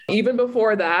Even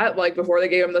before that, like before they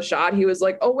gave him the shot, he was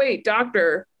like, oh, wait,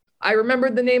 doctor, I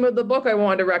remembered the name of the book I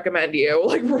wanted to recommend you,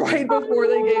 like right before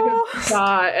they gave him the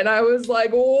shot. And I was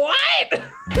like, what?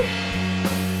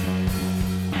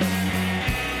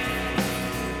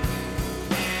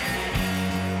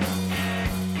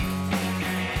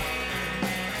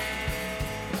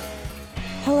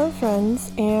 Hello,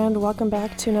 friends, and welcome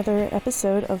back to another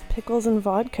episode of Pickles and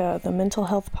Vodka, the mental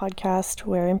health podcast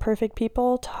where imperfect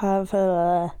people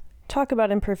talk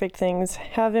about imperfect things,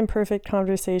 have imperfect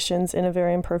conversations in a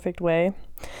very imperfect way.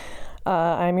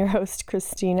 I'm your host,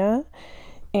 Christina,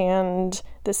 and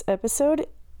this episode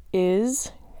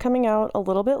is coming out a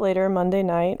little bit later, Monday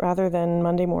night, rather than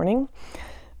Monday morning.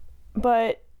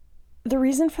 But the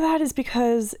reason for that is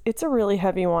because it's a really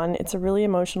heavy one. It's a really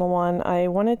emotional one. I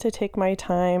wanted to take my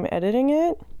time editing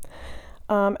it.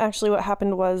 Actually, what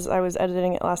happened was I was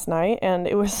editing it last night and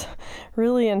it was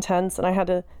really intense, and I had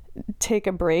to take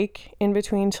a break in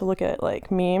between to look at like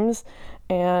memes,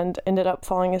 and ended up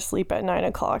falling asleep at 9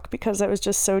 o'clock because I was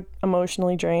just so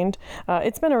emotionally drained.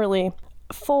 It's been a really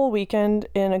full weekend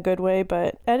in a good way,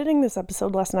 but editing this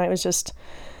episode last night was just,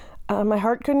 my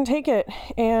heart couldn't take it.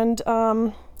 And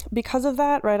because of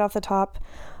that, right off the top,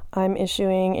 I'm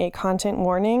issuing a content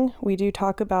warning. We do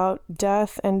talk about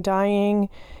death and dying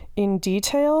in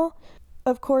detail.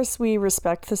 Of course, we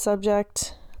respect the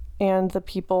subject and the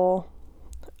people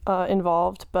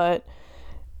involved, but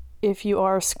if you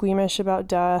are squeamish about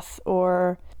death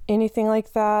or anything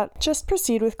like that, just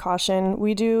proceed with caution.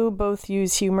 We do both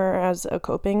use humor as a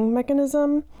coping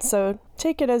mechanism, so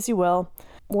take it as you will.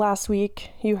 Last week,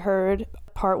 you heard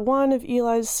part one of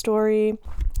Eli's story.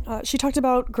 She talked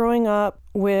about growing up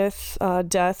with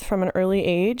death from an early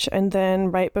age, and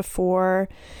then right before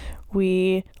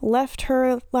we left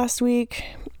her last week,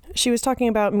 she was talking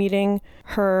about meeting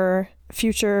her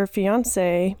future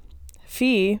fiance,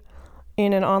 Fee,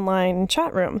 in an online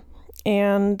chat room,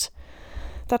 and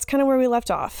that's kind of where we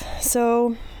left off.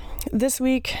 So this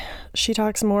week, she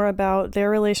talks more about their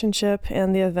relationship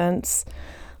and the events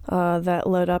that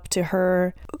led up to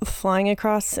her flying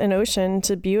across an ocean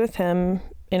to be with him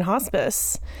in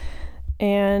hospice.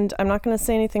 And I'm not going to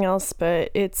say anything else,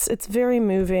 but it's very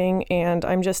moving, and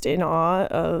I'm just in awe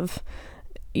of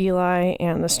Eli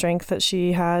and the strength that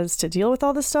she has to deal with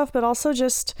all this stuff, but also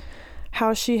just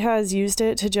how she has used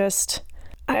it to just,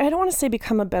 I don't want to say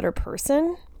become a better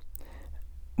person,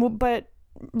 but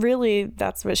really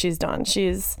that's what she's done.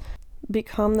 She's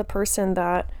become the person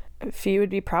that Fee would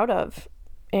be proud of,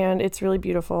 and it's really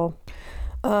beautiful.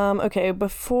 Okay,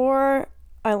 before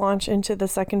I launch into the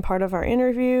second part of our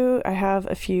interview, I have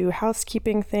a few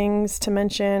housekeeping things to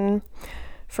mention.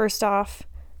 First off,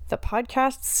 the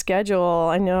podcast schedule.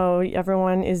 I know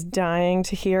everyone is dying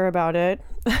to hear about it.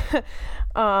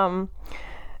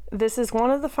 This is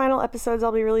one of the final episodes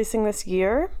I'll be releasing this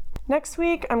year. Next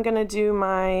week, I'm going to do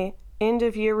my end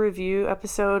of year review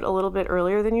episode a little bit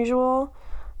earlier than usual.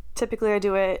 Typically, I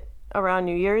do it around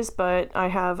New Year's, but I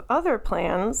have other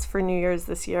plans for New Year's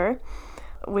this year,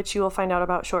 which you will find out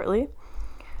about shortly.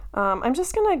 I'm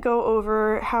just going to go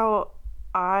over how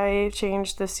I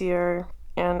changed this year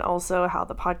and also how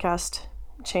the podcast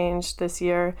changed this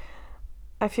year.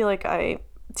 I feel like I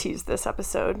teased this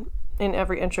episode in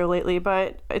every intro lately,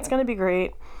 but it's going to be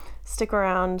great. Stick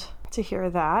around to hear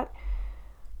that.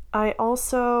 I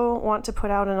also want to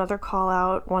put out another call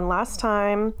out one last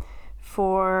time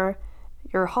for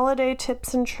your holiday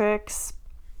tips and tricks.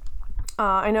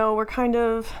 I know we're kind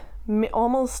of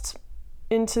almost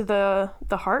into the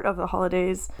heart of the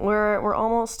holidays. We're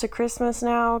almost to Christmas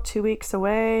now, 2 weeks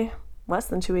away, less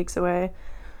than 2 weeks away.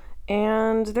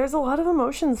 And there's a lot of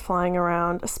emotions flying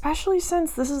around, especially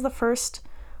since this is the first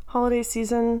holiday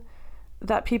season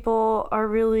that people are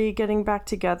really getting back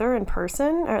together in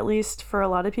person, at least for a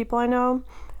lot of people I know.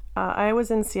 I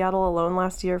was in Seattle alone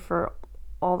last year for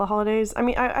all the holidays. I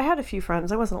mean, I had a few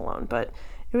friends. I wasn't alone, but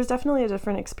it was definitely a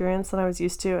different experience than I was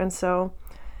used to. And so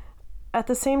at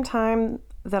the same time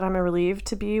that I'm relieved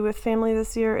to be with family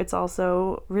this year, it's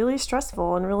also really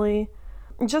stressful and really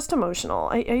just emotional.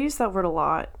 I use that word a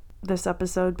lot this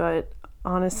episode, but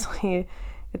honestly,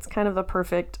 it's kind of the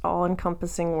perfect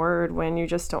all-encompassing word when you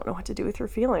just don't know what to do with your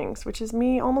feelings, which is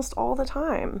me almost all the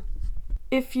time.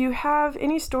 If you have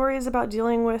any stories about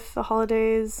dealing with the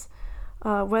holidays,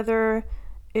 whether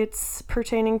it's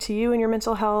pertaining to you and your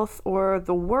mental health or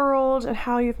the world and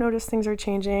how you've noticed things are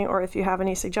changing, or if you have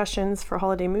any suggestions for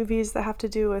holiday movies that have to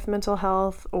do with mental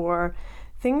health or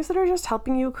things that are just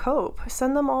helping you cope,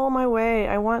 send them all my way.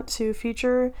 I want to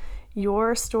feature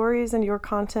your stories and your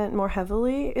content more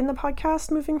heavily in the podcast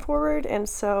moving forward. And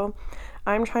so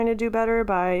I'm trying to do better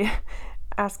by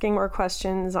asking more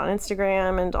questions on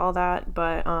Instagram and all that.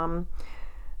 But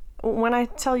when I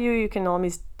tell you, you can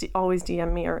always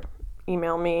DM me or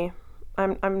email me.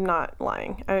 I'm not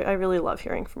lying. I really love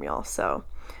hearing from y'all. So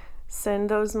send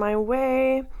those my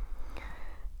way.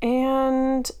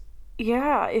 And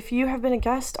yeah, if you have been a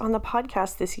guest on the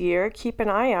podcast this year, keep an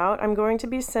eye out. I'm going to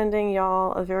be sending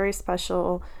y'all a very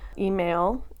special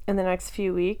email in the next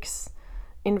few weeks,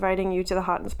 inviting you to the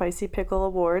Hot and Spicy Pickle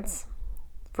Awards,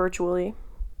 virtually,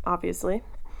 obviously.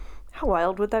 How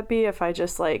wild would that be if I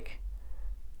just like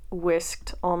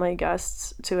whisked all my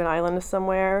guests to an island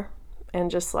somewhere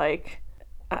and just like,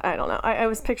 I don't know. I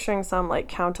was picturing some like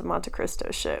Count of Monte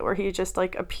Cristo shit where he just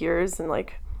like appears and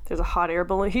like there's a hot air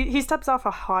balloon. He steps off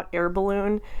a hot air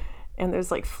balloon and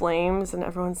there's like flames and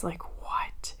everyone's like,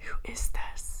 what? Who is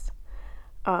this?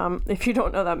 If you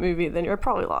don't know that movie, then you're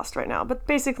probably lost right now. But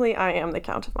basically, I am the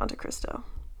Count of Monte Cristo,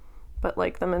 but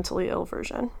like the mentally ill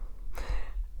version.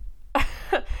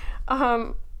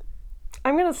 I'm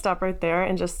going to stop right there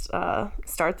and just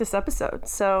start this episode.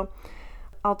 So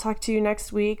I'll talk to you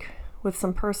next week with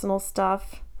some personal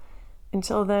stuff.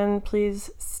 Until then, please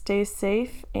stay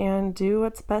safe and do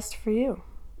what's best for you.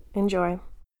 Enjoy.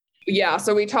 Yeah,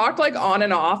 so we talked like on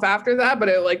and off after that, but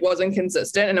it like wasn't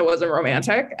consistent and it wasn't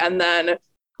romantic. And then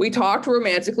we talked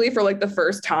romantically for like the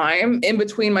first time in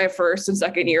between my first and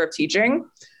second year of teaching.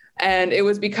 And it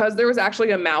was because there was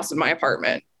actually a mouse in my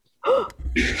apartment.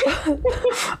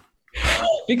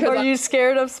 Because are you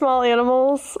scared of small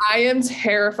animals? I am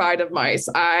terrified of mice.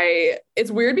 It's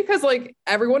weird because like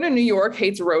everyone in New York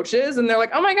hates roaches and they're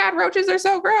like, oh my God, roaches are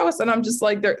so gross. And I'm just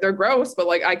like, they're gross, but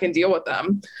like I can deal with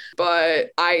them,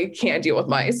 but I can't deal with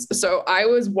mice. So I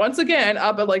was once again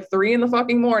up at like 3 a.m,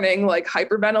 like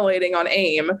hyperventilating on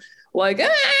AIM, like,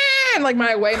 ah! And like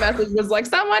my away message was like,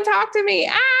 someone talk to me.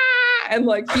 Ah! And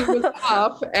like he was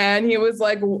up and he was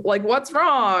like, what's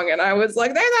wrong? And I was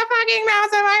like, there's a fucking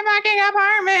mouse in my fucking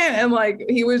apartment. And like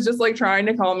he was just like trying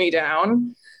to calm me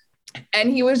down. And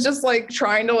he was just like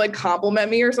trying to like compliment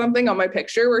me or something on my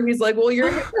picture where he's like, well, your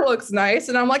hair looks nice.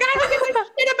 And I'm like, I don't give a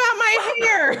shit about my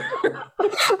hair.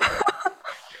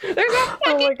 There's a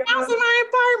fucking mouse in my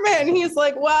apartment. And he's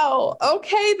like, well,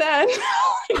 okay then.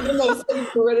 The most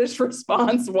like, British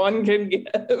response one can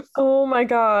give. Oh my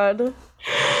God.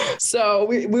 So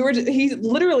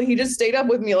he just stayed up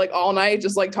with me like all night,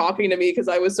 just like talking to me because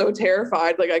I was so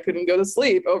terrified. Like I couldn't go to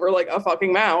sleep over like a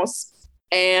fucking mouse.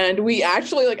 And we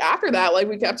actually like after that, like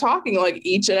we kept talking like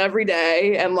each and every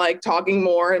day and like talking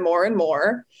more and more and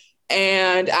more.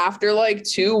 And after like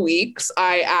 2 weeks,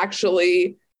 I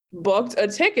actually booked a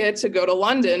ticket to go to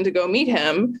London to go meet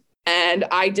him. And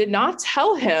I did not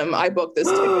tell him I booked this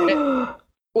ticket.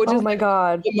 Which is my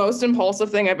God, the most impulsive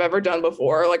thing I've ever done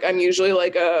before. Like I'm usually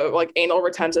like a anal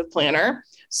retentive planner.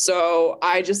 So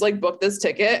I just like booked this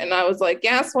ticket and I was like,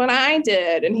 guess what I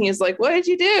did? And he's like, what did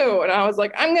you do? And I was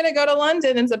like, I'm going to go to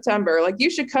London in September. Like you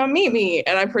should come meet me.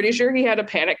 And I'm pretty sure he had a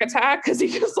panic attack because he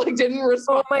just like didn't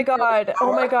respond. Oh my God.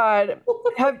 Oh my God.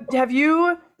 Have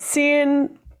you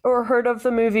seen or heard of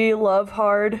the movie Love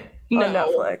Hard on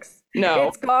Netflix? No.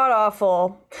 It's god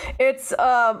awful. It's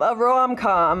a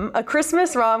rom-com, a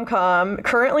Christmas rom-com,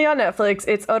 currently on Netflix.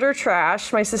 It's utter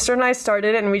trash. My sister and I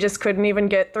started it and we just couldn't even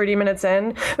get 30 minutes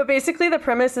in. But basically the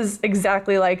premise is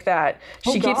exactly like that.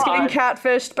 She keeps getting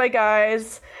catfished by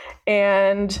guys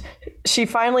and she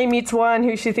finally meets one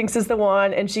who she thinks is the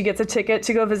one and she gets a ticket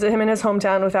to go visit him in his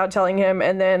hometown without telling him.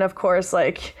 And then of course,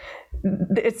 like,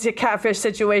 it's a catfish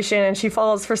situation and she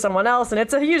falls for someone else and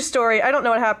it's a huge story. I don't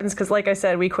know what happens because like I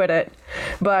said, we quit it.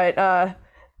 But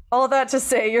all that to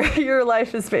say your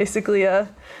life is basically a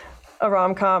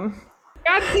rom-com.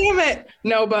 God damn it.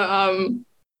 No, but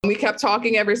we kept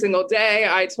talking every single day.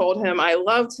 I told him I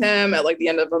loved him at like the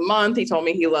end of a month. He told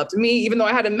me he loved me, even though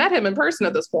I hadn't met him in person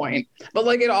at this point. But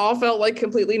like it all felt like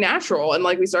completely natural. And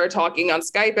like we started talking on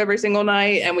Skype every single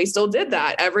night and we still did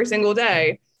that every single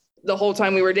day the whole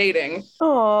time we were dating.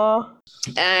 Aww.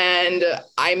 And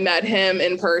I met him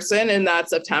in person in that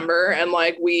September and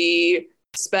like we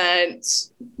spent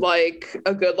like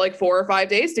a good like 4 or 5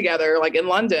 days together like in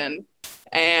London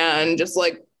and just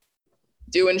like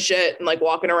doing shit and like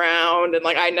walking around and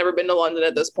like I'd never been to London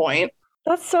at this point.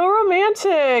 That's so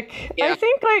romantic. Yeah. I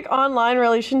think like online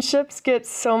relationships get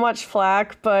so much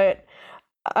flack, but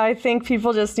I think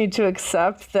people just need to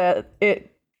accept that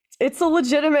it's a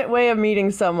legitimate way of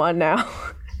meeting someone now.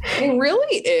 It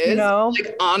really is. No.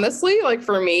 Like honestly, like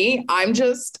for me,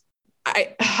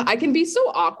 I can be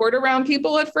so awkward around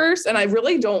people at first, and I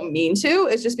really don't mean to.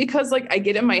 It's just because like I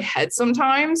get in my head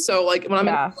sometimes. So like when I'm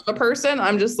in front of a person,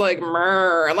 I'm just like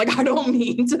and like I don't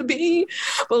mean to be,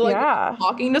 but like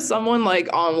talking to someone like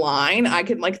online, I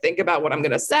can like think about what I'm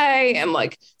gonna say and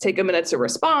like take a minute to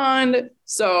respond.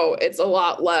 So it's a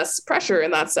lot less pressure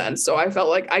in that sense. So I felt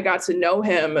like I got to know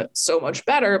him so much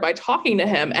better by talking to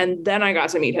him, and then I got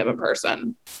to meet him in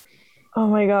person. Oh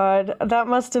my God. That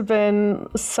must have been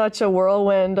such a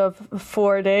whirlwind of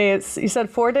 4 days. You said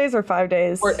 4 days or 5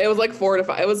 days? It was like 4 to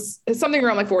 5. It's something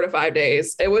around like 4 to 5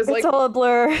 days. It was it's all a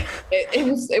blur.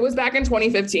 It was back in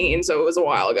 2015. So it was a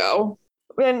while ago.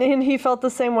 And he felt the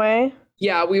same way?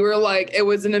 Yeah, we were like, it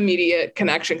was an immediate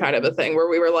connection kind of a thing where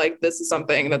we were like, this is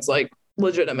something that's like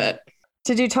legitimate.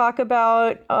 Did you talk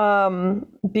about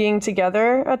being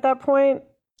together at that point?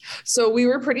 So we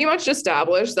were pretty much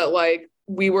established that like,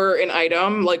 we were an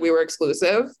item, like we were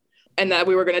exclusive, and that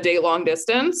we were going to date long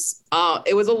distance.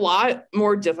 It was a lot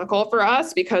more difficult for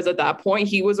us because at that point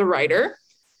he was a writer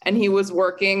and he was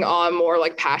working on more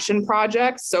like passion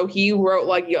projects. So he wrote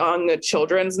like young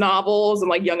children's novels and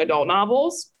like young adult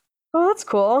novels. Oh, that's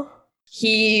cool.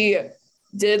 He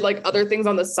did like other things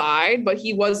on the side, but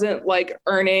he wasn't like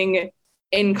earning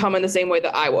income in the same way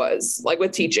that I was, like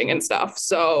with teaching and stuff.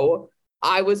 So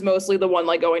I was mostly the one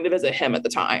like going to visit him at the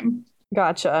time.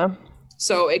 Gotcha.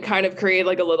 So it kind of created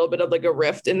like a little bit of like a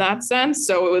rift in that sense.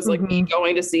 So it was like me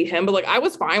going to see him, but like I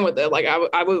was fine with it. Like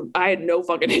I had no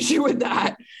fucking issue with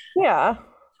that. Yeah.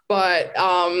 But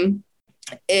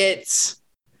it's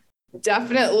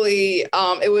definitely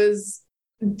it was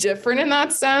different in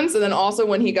that sense. And then also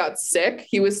when he got sick,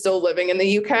 he was still living in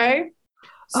the UK.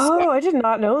 Oh, I did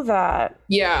not know that.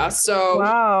 Yeah. So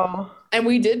wow. And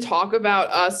we did talk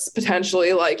about us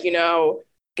potentially like, you know,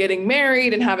 getting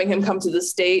married and having him come to the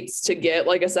States to get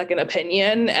like a second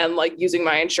opinion and like using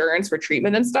my insurance for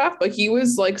treatment and stuff. But he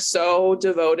was like so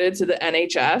devoted to the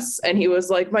NHS and he was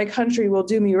like, my country will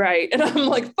do me right. And I'm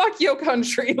like, fuck your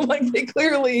country. Like they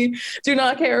clearly do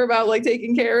not care about like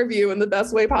taking care of you in the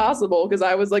best way possible. Cause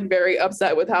I was like very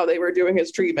upset with how they were doing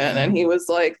his treatment. And he was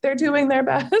like, they're doing their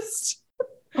best.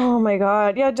 Oh my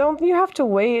God. Yeah. Don't you have to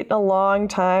wait a long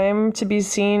time to be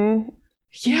seen?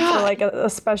 Yeah. For like a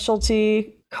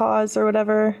specialty cause or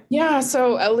whatever? Yeah.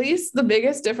 So at least the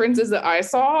biggest differences that I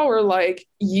saw were like,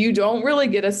 you don't really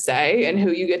get a say in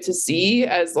who you get to see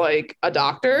as like a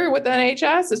doctor with the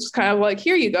NHS. It's just kind of like,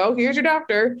 here you go, here's your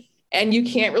doctor. And you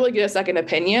can't really get a second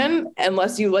opinion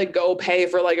unless you like go pay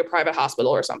for like a private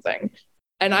hospital or something.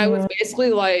 And I was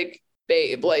basically like,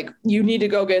 babe, like you need to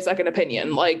go get a second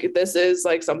opinion. Like this is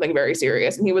like something very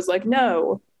serious. And he was like,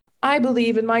 no, I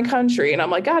believe in my country. And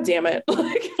I'm like, God damn it.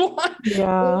 Like,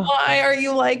 why are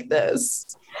you like this?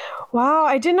 Wow.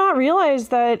 I did not realize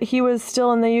that he was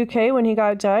still in the UK when he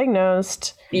got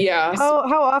diagnosed. Yeah.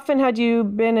 How often had you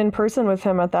been in person with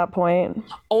him at that point?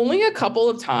 Only a couple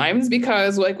of times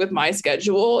because like with my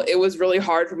schedule, it was really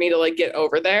hard for me to like get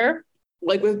over there.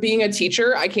 Like with being a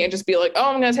teacher, I can't just be like,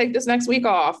 oh, I'm going to take this next week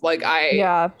off. Like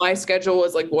my schedule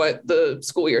is like what the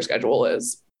school year schedule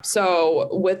is. So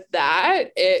with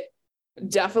that, it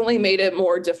definitely made it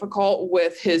more difficult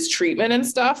with his treatment and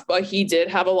stuff, but he did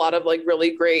have a lot of like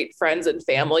really great friends and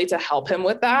family to help him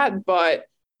with that. But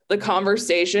the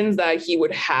conversations that he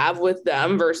would have with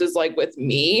them versus like with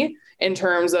me in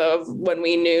terms of when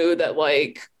we knew that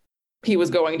like he was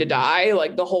going to die,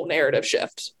 like the whole narrative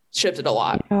shifted a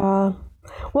lot. Yeah.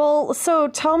 Well, so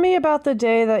tell me about the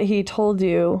day that he told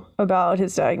you about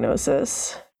his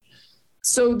diagnosis.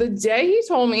 So the day he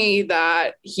told me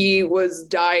that he was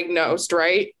diagnosed,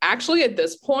 right? Actually, at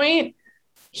this point,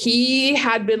 he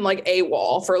had been like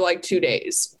AWOL for like 2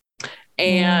 days.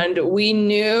 And we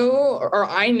knew, or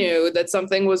I knew that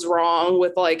something was wrong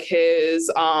with like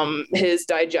his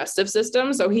digestive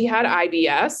system. So he had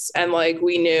IBS and like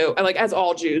we knew, like as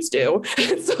all Jews do.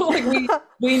 So like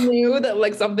we knew that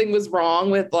like something was wrong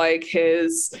with like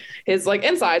his like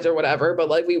insides or whatever, but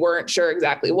like we weren't sure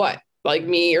exactly what, like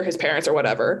me or his parents or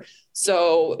whatever.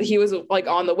 So he was like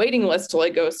on the waiting list to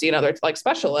like go see another like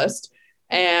specialist.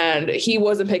 And he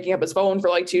wasn't picking up his phone for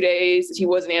like 2 days. He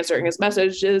wasn't answering his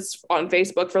messages on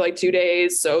Facebook for like 2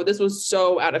 days. So this was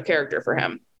so out of character for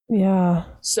him. Yeah.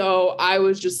 So I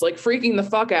was just like freaking the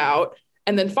fuck out.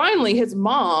 And then finally his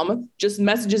mom just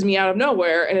messages me out of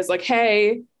nowhere and is like,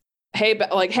 hey,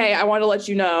 I want to let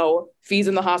you know Fee's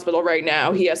in the hospital right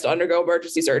now. He has to undergo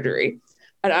emergency surgery.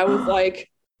 And I was like,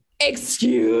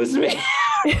 excuse me.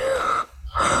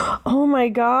 Oh my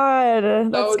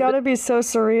God. That's got to be so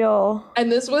surreal.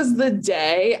 And this was the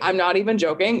day, I'm not even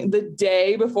joking, the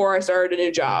day before I started a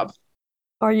new job.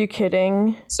 Are you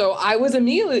kidding? So I was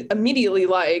immediately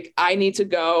like, I need to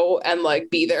go and like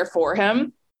be there for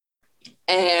him.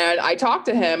 And I talked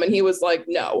to him and he was like,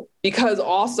 no, because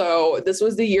also this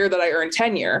was the year that I earned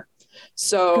tenure.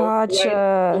 So the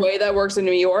Gotcha. way that works in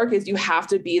New York is you have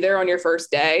to be there on your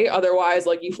first day. Otherwise,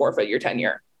 like you forfeit your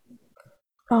tenure.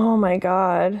 Oh my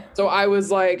God. So I was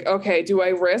like, okay, do I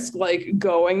risk like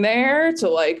going there to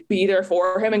like be there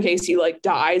for him in case he like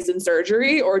dies in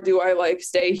surgery? Or do I like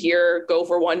stay here, go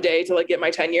for one day to like get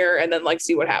my tenure and then like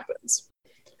see what happens?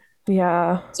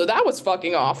 Yeah. So that was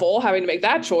fucking awful having to make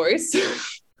that choice.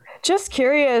 Just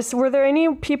curious, were there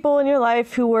any people in your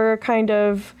life who were kind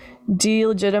of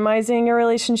delegitimizing your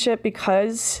relationship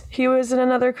because he was in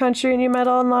another country and you met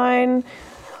online?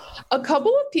 A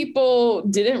couple of people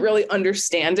didn't really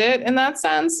understand it in that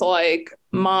sense. Like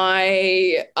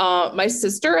my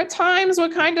sister at times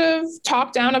would kind of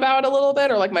talk down about it a little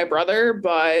bit, or like my brother,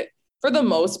 but for the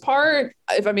most part,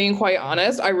 if I'm being quite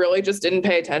honest, I really just didn't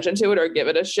pay attention to it or give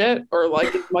it a shit or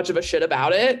like much of a shit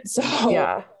about it. So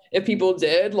Yeah. if people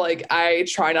did, like I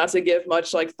try not to give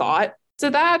much like thought to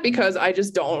that because I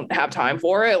just don't have time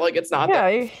for it. Like it's not Yeah,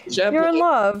 that you're in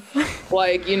love.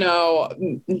 like, you know,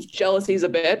 jealousy's a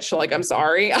bitch. Like, I'm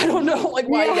sorry. I don't know like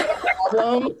why you Yeah. got a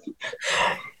problem.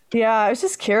 Yeah, I was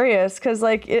just curious because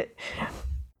like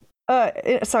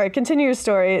sorry, continue your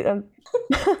story.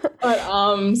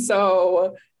 But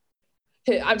so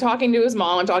I'm talking to his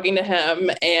mom, I'm talking to him,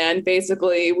 and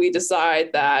basically we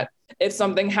decide that if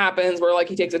something happens where like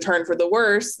he takes a turn for the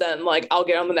worse, then like I'll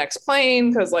get on the next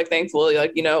plane because like thankfully,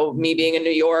 like, you know, me being in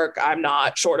New York, I'm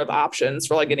not short of options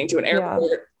for like getting to an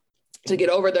airport to get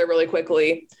over there really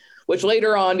quickly, which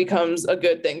later on becomes a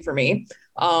good thing for me.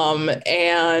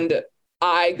 And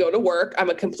I go to work, I'm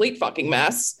a complete fucking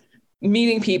mess.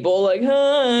 Meeting people like,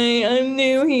 hi, I'm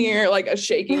new here, like a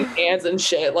shaking hands and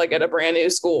shit, like at a brand new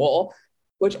school,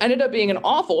 which ended up being an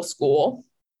awful school.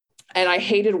 And I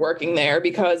hated working there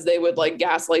because they would like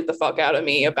gaslight the fuck out of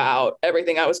me about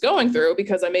everything I was going through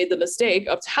because I made the mistake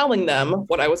of telling them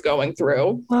what I was going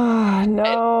through. Oh,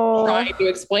 no. Trying to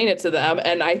explain it to them.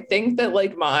 And I think that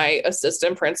like my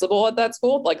assistant principal at that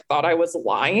school like thought I was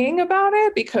lying about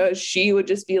it because she would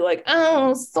just be like,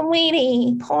 oh,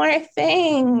 sweetie, poor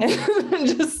thing.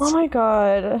 Oh my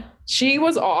God. She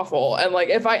was awful. And like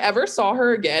if I ever saw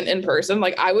her again in person,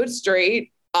 like I would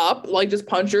straight up like just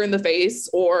punch her in the face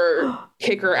or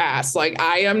kick her ass. Like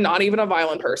I am not even a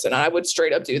violent person. I would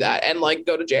straight up do that and like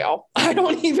go to jail. I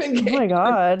don't even care. Oh my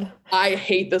God. I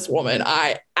hate this woman.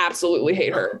 I absolutely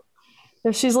hate her.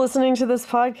 If she's listening to this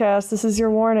podcast, this is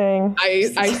your warning. I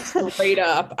straight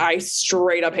up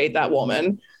hate that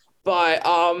woman. But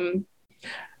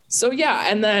so yeah,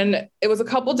 and then it was a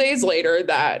couple days later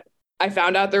that I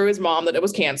found out through his mom that it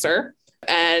was cancer.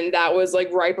 And that was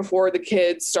like right before the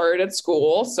kids started at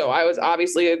school. So I was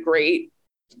obviously a great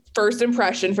first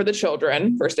impression for the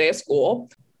children, first day of school.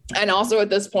 And also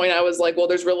at this point, I was like, well,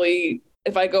 there's really,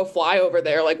 if I go fly over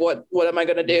there, like what am I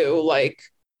going to do? Like,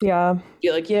 yeah,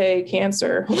 be like, yay,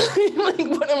 cancer. Like,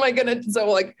 what am I going to, so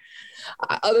like,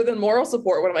 other than moral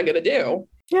support, what am I going to do?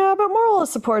 Yeah, but moral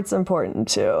support's important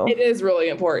too. It is really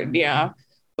important. Yeah.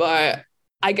 But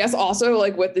I guess also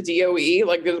like with the DOE,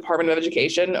 like the Department of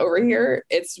Education over here,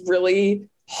 it's really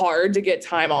hard to get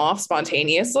time off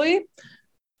spontaneously.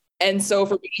 And so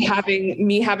for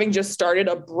me having just started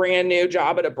a brand new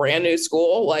job at a brand new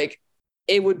school, like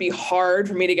it would be hard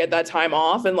for me to get that time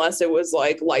off unless it was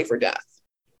like life or death.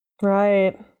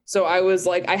 Right. So I was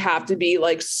like, I have to be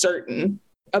like certain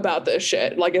about this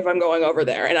shit. Like if I'm going over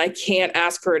there and I can't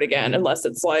ask for it again unless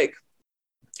it's like,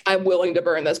 I'm willing to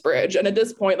burn this bridge. And at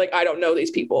this point, like, I don't know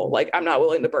these people. Like, I'm not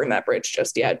willing to burn that bridge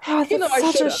just yet. Oh,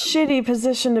 that's such a shitty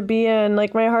position to be in.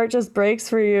 Like, my heart just breaks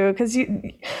for you because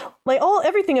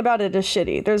everything about it is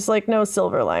shitty. There's like no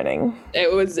silver lining.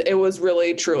 It was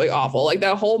really, truly awful. Like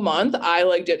that whole month, I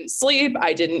like didn't sleep.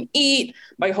 I didn't eat.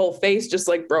 My whole face just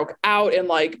like broke out in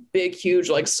like big, huge,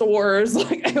 like sores.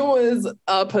 Like it was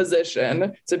a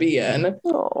position to be in.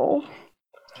 Oh,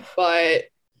 but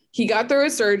he got through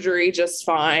his surgery just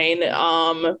fine.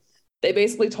 They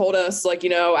basically told us like, you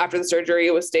know, after the surgery,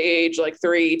 it was stage like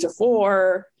 3 to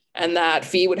 4 and that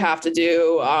Fee would have to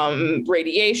do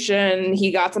radiation.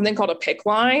 He got something called a PICC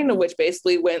line, which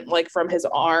basically went like from his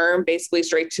arm basically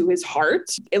straight to his heart.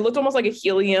 It looked almost like a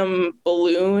helium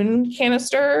balloon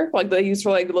canister, like they use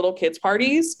for like little kids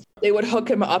parties. They would hook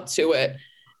him up to it.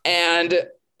 And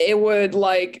it would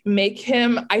like make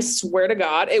him, I swear to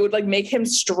God, it would like make him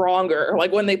stronger.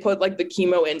 Like when they put like the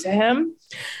chemo into him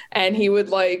and he would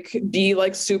like be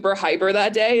like super hyper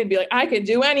that day and be like, I can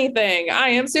do anything. I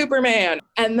am Superman.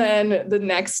 And then the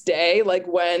next day, like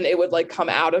when it would like come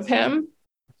out of him,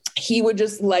 he would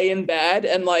just lay in bed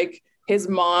and like his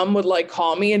mom would like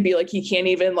call me and be like, he can't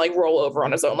even like roll over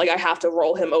on his own. Like I have to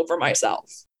roll him over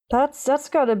myself. That's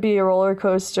got to be a roller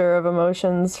coaster of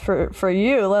emotions for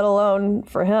you, let alone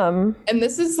for him. And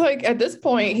this is like, at this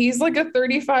point, he's like a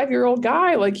 35-year-old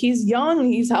guy. Like he's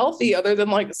young, he's healthy, other than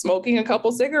like smoking a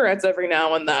couple cigarettes every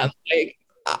now and then. Like,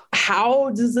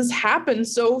 how does this happen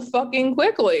so fucking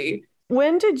quickly?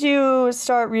 When did you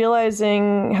start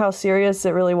realizing how serious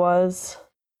it really was?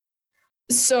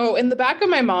 So in the back of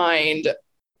my mind,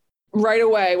 right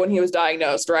away when he was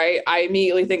diagnosed, right, I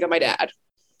immediately think of my dad.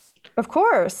 Of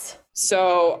course.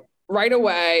 So right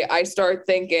away, I start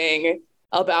thinking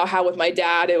about how with my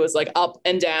dad, it was like up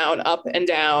and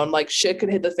down, like shit could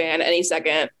hit the fan any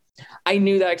second. I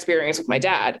knew that experience with my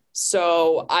dad.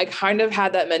 So I kind of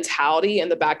had that mentality in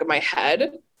the back of my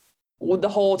head the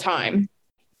whole time.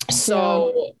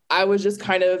 So I was just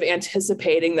kind of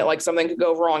anticipating that like something could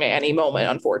go wrong at any moment,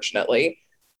 unfortunately.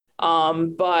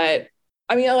 But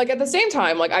I mean, like at the same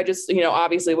time, like I just,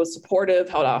 obviously was supportive,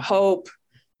 held out hope,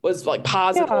 was like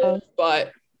positive,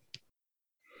 but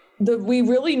we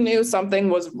really knew something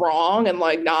was wrong and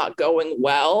like not going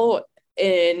well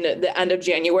in the end of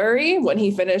January when he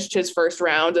finished his first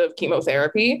round of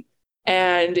chemotherapy,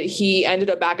 and he ended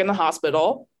up back in the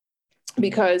hospital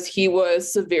because he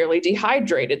was severely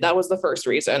dehydrated. That was the first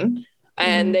reason.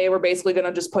 And they were basically going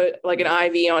to just put like an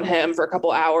IV on him for a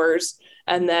couple hours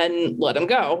and then let him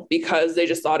go because they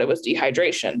just thought it was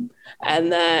dehydration.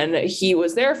 And then he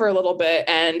was there for a little bit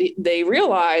and they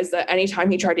realized that anytime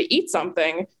he tried to eat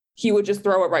something, he would just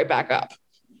throw it right back up.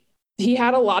 He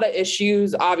had a lot of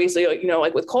issues, obviously,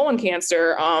 like with colon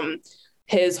cancer.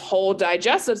 His whole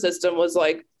digestive system was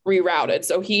like rerouted.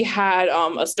 So he had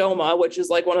a stoma, which is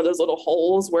like one of those little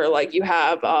holes where like you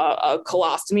have a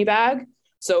colostomy bag.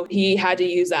 So he had to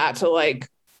use that to like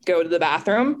go to the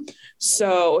bathroom.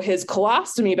 So his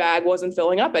colostomy bag wasn't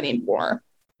filling up anymore.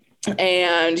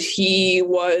 And he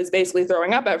was basically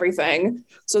throwing up everything.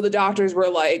 So the doctors were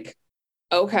like,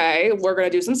 okay, we're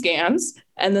going to do some scans.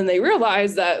 And then they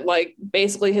realized that like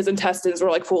basically his intestines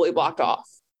were like fully blocked off.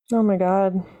 Oh my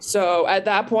God. So at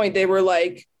that point, they were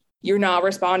like, you're not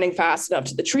responding fast enough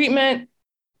to the treatment.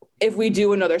 If we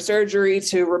do another surgery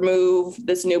to remove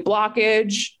this new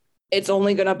blockage, it's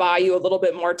only going to buy you a little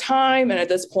bit more time. And at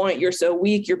this point, you're so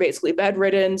weak, you're basically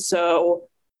bedridden. So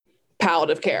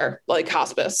palliative care, like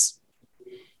hospice.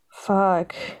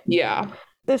 Fuck. Yeah.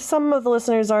 If some of the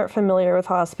listeners aren't familiar with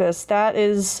hospice, that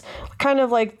is kind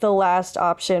of like the last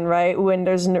option, right? When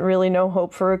there's really no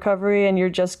hope for recovery and you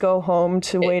just go home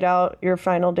to wait out your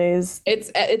final days.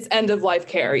 It's end of life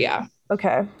care. Yeah.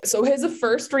 Okay. So his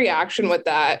first reaction with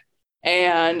that,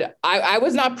 and I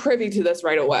was not privy to this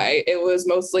right away. It was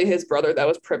mostly his brother that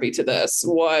was privy to this,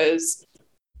 was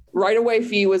right away.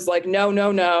 Fee was like,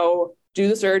 no, do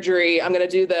the surgery. I'm going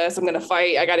to do this. I'm going to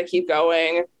fight. I got to keep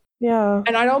going. Yeah.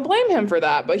 And I don't blame him for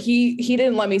that, but he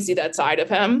didn't let me see that side of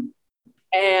him.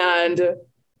 And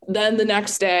then the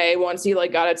next day, once he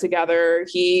like got it together,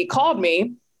 he called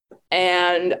me.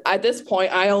 And at this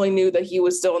point, I only knew that he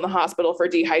was still in the hospital for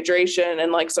dehydration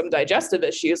and like some digestive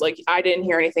issues. Like I didn't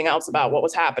hear anything else about what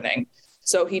was happening.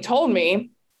 So he told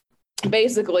me,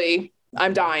 basically,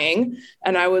 I'm dying.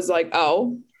 And I was like,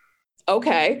 oh,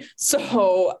 okay.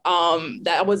 So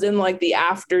that was in like the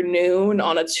afternoon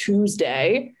on a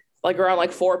Tuesday, like around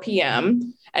like 4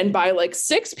 p.m. And by like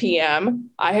 6 p.m.,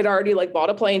 I had already like bought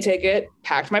a plane ticket,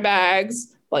 packed my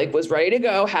bags, like was ready to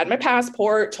go, had my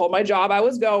passport, told my job I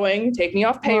was going, take me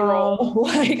off payroll. Wow.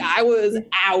 Like I was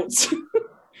out.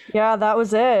 Yeah, that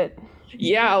was it.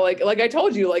 Yeah, like I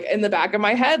told you, like in the back of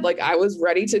my head, like I was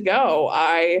ready to go.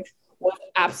 I was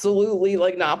absolutely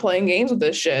like not playing games with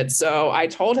this shit. So I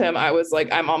told him, I was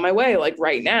like, I'm on my way, like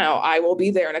right now. I will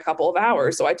be there in a couple of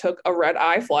hours. So I took a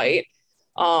red-eye flight,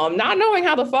 not knowing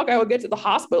how the fuck I would get to the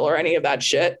hospital or any of that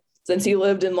shit, since he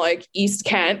lived in like East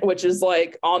Kent, which is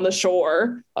like on the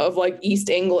shore of like East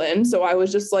England. So I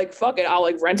was just like, fuck it, I'll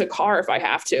like rent a car if I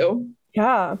have to.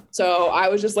 Yeah. So I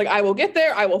was just like, I will get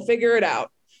there. I will figure it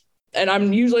out. And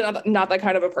I'm usually not that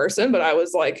kind of a person, but I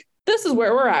was like, this is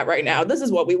where we're at right now. This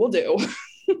is what we will do.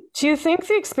 Do you think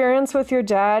the experience with your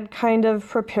dad kind of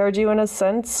prepared you in a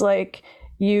sense? Like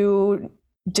you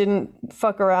didn't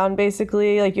fuck around,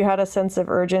 basically? Like you had a sense of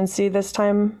urgency this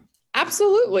time?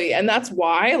 Absolutely. And that's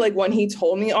why, like, when he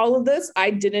told me all of this, I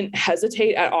didn't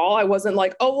hesitate at all. I wasn't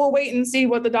like, oh, we'll wait and see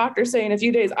what the doctors say in a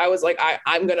few days. I was like,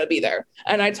 I'm going to be there.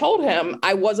 And I told him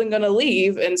I wasn't going to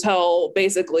leave until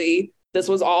basically this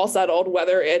was all settled,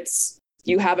 whether it's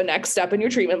you have a next step in your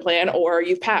treatment plan or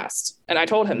you've passed. And I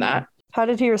told him that. How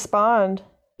did he respond?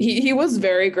 He was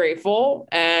very grateful.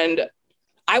 And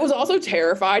I was also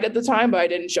terrified at the time, but I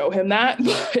didn't show him that.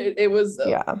 But it was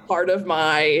part of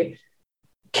my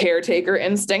caretaker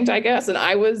instinct, I guess. And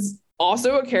I was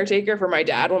also a caretaker for my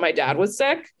dad when my dad was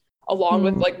sick, along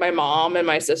with like my mom and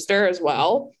my sister as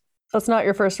well. That's not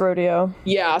your first rodeo.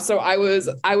 Yeah. So I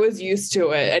was used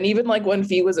to it. And even like when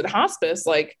Fee was in hospice,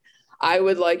 like I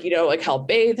would like, like help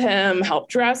bathe him, help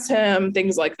dress him,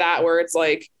 things like that, where it's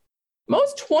like,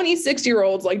 most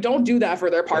 26-year-olds like don't do that for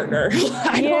their partner.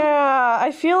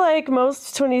 I feel like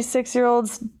most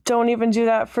 26-year-olds don't even do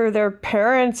that for their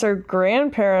parents or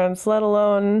grandparents, let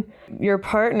alone your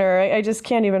partner. I just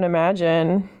can't even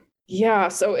imagine. Yeah,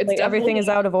 so it's like everything is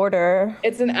out of order.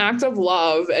 It's an act of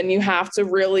love, and you have to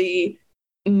really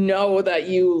know that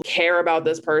you care about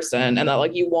this person and that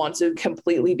like you want to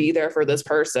completely be there for this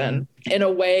person in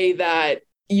a way that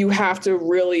you have to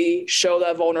really show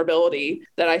that vulnerability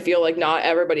that I feel like not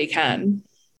everybody can.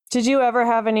 Did you ever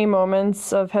have any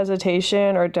moments of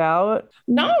hesitation or doubt?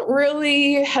 Not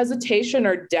really hesitation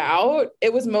or doubt.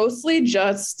 It was mostly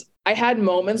just, I had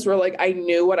moments where like I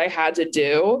knew what I had to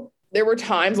do. There were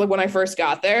times like when I first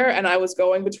got there and I was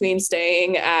going between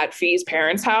staying at Fee's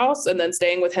parents' house and then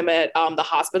staying with him at the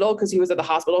hospital, because he was at the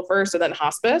hospital first and then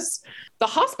hospice. The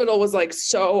hospital was like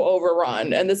so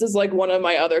overrun. And this is like one of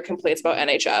my other complaints about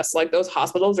NHS. Like those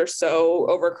hospitals are so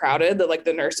overcrowded that like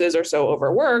the nurses are so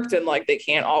overworked and like they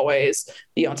can't always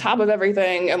be on top of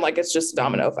everything. And like it's just a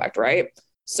domino effect, right?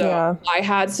 So I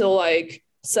had to like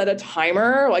set a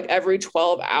timer like every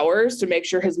 12 hours to make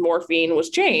sure his morphine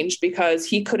was changed, because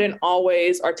he couldn't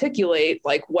always articulate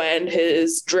like when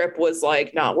his drip was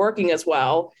like not working as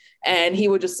well. And he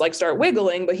would just like start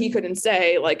wiggling, but he couldn't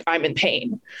say like, I'm in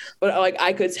pain. But like,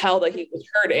 I could tell that he was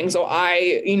hurting. So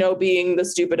I, being the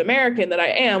stupid American that I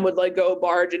am, would like go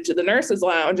barge into the nurse's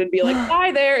lounge and be like,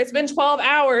 hi there, it's been 12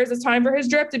 hours. It's time for his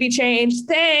drip to be changed.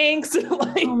 Thanks.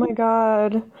 Like, oh my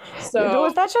God. So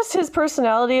was that just his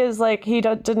personality, is like he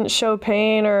didn't show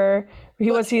pain, or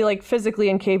was he like physically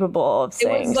incapable of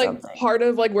saying something? It was like part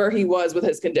of like where he was with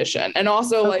his condition, and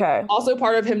also also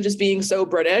part of him just being so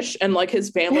British and like his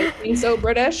family being so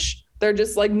British. They're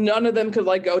just like, none of them could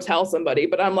like go tell somebody,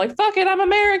 but I'm like, fuck it, I'm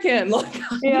American. Like,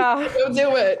 go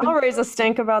do it. I'll raise a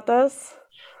stink about this.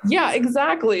 Yeah,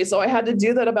 exactly. So I had to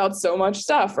do that about so much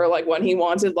stuff, or like when he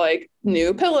wanted like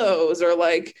new pillows or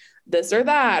like this or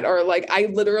that, or like I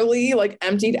literally like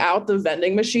emptied out the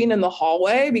vending machine in the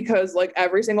hallway because like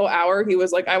every single hour he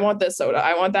was like, I want this soda,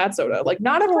 I want that soda. Like,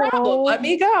 not a problem, let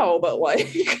me go. But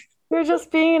like, you're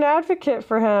just being an advocate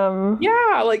for him.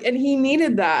 Yeah, like, and he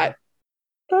needed that.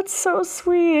 That's so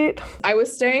sweet. I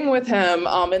was staying with him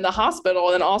in the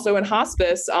hospital and also in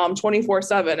hospice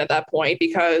 24/7 at that point,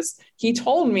 because he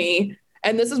told me,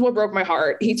 and this is what broke my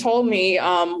heart, he told me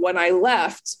when I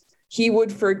left, he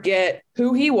would forget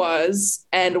who he was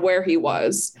and where he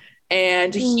was.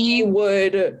 And he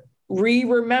would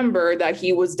remember that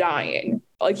he was dying.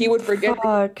 Like he would forget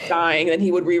that he was dying, then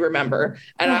he would remember.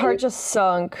 And my heart just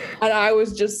sunk. And I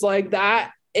was just like,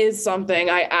 that is something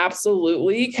I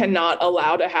absolutely cannot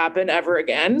allow to happen ever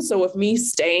again. So with me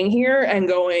staying here and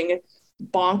going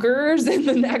bonkers in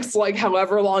the next, like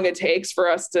however long it takes for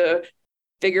us to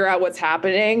figure out what's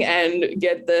happening and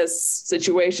get this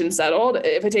situation settled,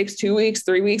 if it takes 2 weeks,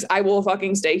 3 weeks, I will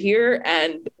fucking stay here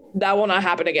and that will not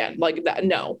happen again. Like that,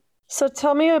 no. So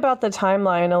tell me about the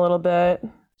timeline a little bit.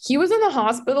 He was in the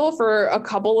hospital for a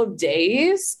couple of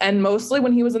days, and mostly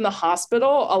when he was in the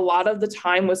hospital, a lot of the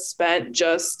time was spent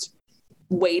just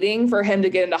waiting for him to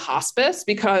get into hospice,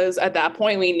 because at that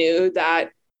point we knew that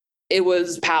it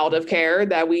was palliative care,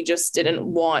 that we just didn't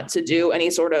want to do any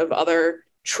sort of other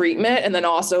treatment. And then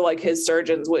also like his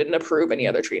surgeons wouldn't approve any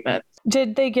other treatment.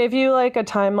 Did they give you like a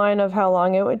timeline of how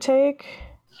long it would take?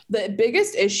 The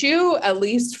biggest issue, at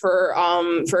least for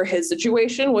his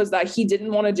situation, was that he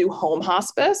didn't want to do home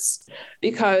hospice,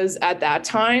 because at that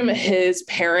time his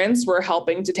parents were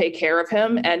helping to take care of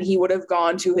him and he would have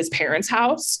gone to his parents'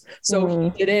 house.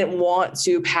 So he didn't want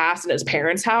to pass in his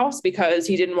parents' house because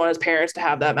he didn't want his parents to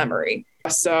have that memory.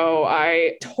 So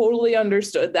I totally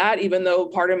understood that, even though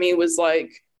part of me was like,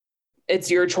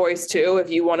 it's your choice too. If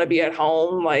you want to be at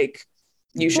home, like,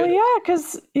 you should. Well, yeah,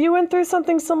 because you went through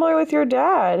something similar with your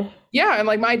dad. Yeah, and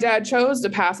like my dad chose to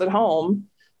pass at home.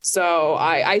 So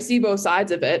I see both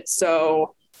sides of it.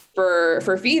 So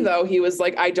for Fee, though, he was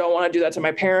like, I don't want to do that to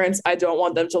my parents. I don't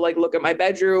want them to like look at my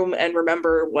bedroom and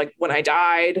remember like when I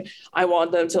died. I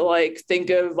want them to like think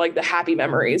of like the happy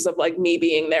memories of like me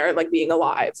being there and like being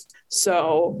alive.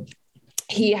 So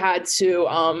he had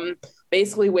to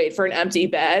basically wait for an empty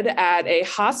bed at a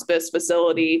hospice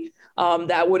facility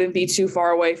that wouldn't be too far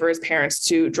away for his parents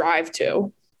to drive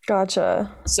to. Gotcha.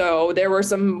 So there were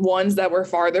some ones that were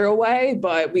farther away,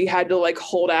 but we had to like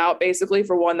hold out basically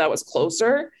for one that was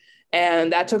closer.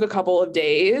 And that took a couple of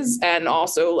days and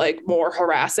also like more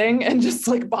harassing and just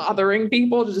like bothering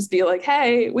people to just be like,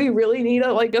 hey, we really need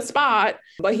a spot.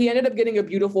 But he ended up getting a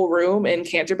beautiful room in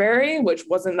Canterbury, which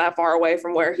wasn't that far away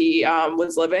from where he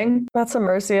was living. That's a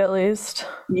mercy at least.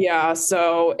 Yeah.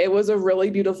 So it was a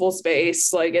really beautiful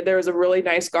space. Like there was a really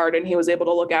nice garden he was able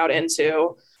to look out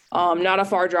into. Not a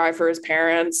far drive for his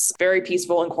parents, very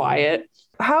peaceful and quiet.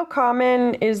 How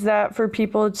common is that for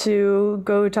people to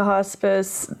go to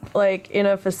hospice, like in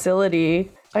a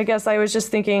facility? I guess I was just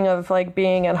thinking of like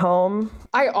being at home.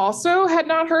 I also had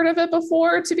not heard of it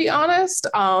before, to be honest.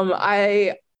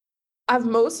 I've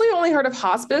mostly only heard of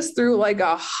hospice through like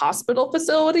a hospital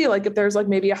facility, like if there's like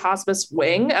maybe a hospice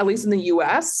wing, at least in the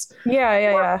US.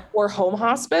 Yeah. Or home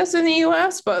hospice in the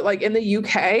US. But like in the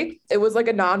UK, it was like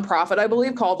a nonprofit, I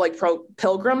believe, called like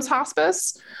Pilgrims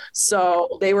Hospice.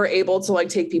 So they were able to like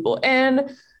take people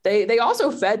in. They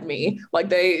also fed me, like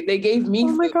they gave me Oh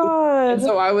my food. God. And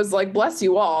so I was like, bless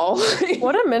you all.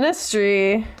 What a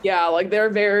ministry. Yeah, like they're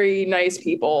very nice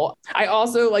people. I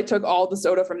also like took all the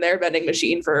soda from their vending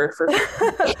machine for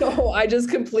so I just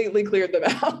completely cleared them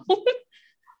out.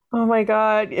 Oh my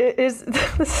God.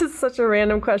 This is such a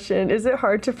random question. Is it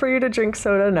hard for you to drink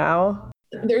soda now?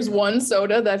 There's one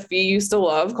soda that Fee used to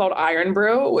love called Iron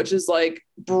Brew, which is like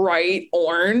bright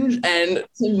orange and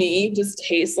to me just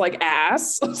tastes like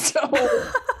ass. So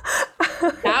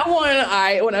that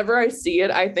one, whenever I see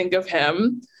it, I think of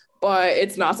him, but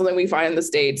it's not something we find in the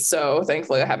States. So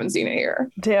thankfully I haven't seen it here.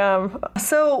 Damn.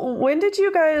 So when did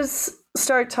you guys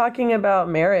start talking about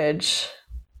marriage?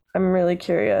 I'm really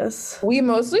curious. We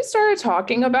mostly started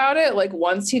talking about it like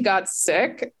once he got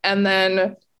sick, and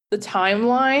then the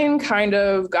timeline kind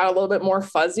of got a little bit more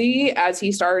fuzzy as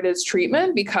he started his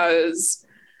treatment because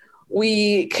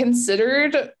we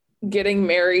considered getting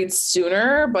married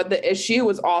sooner, but the issue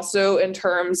was also in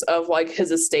terms of like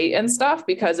his estate and stuff,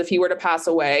 because if he were to pass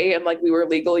away and like we were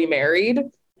legally married,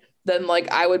 then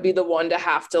like I would be the one to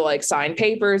have to like sign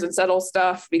papers and settle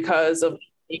stuff because of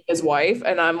his wife.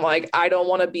 And I'm like, I don't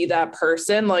want to be that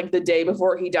person like the day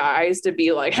before he dies to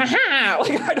be like, haha,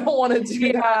 like I don't want to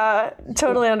do that. Yeah,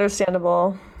 totally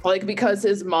understandable. Like because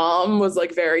his mom was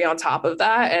like very on top of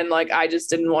that. And like, I just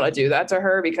didn't want to do that to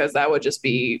her because that would just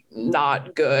be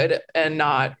not good and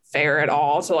not fair at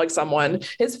all to like someone.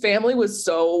 His family was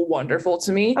so wonderful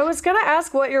to me. I was going to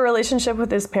ask what your relationship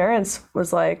with his parents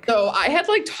was like. So I had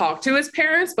like talked to his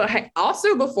parents, but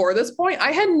also before this point,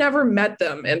 I had never met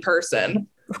them in person.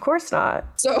 Of course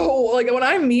not. So like when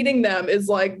I'm meeting them is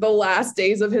like the last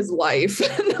days of his life.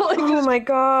 Like, oh my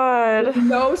God.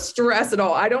 No stress at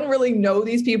all. I don't really know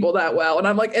these people that well. And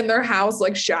I'm like in their house,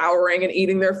 like showering and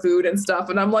eating their food and stuff.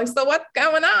 And I'm like, so what's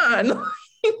going on?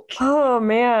 Oh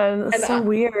man, that's so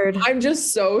weird. I'm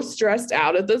just so stressed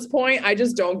out at this point. I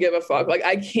just don't give a fuck. Like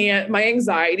I can't, my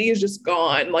anxiety is just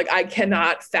gone. Like I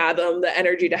cannot fathom the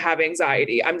energy to have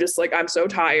anxiety. I'm just like, I'm so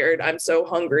tired. I'm so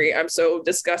hungry. I'm so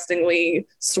disgustingly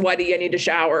sweaty. I need to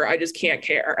shower. I just can't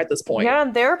care at this point. Yeah,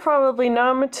 they're probably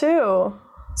numb too.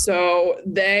 So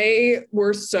they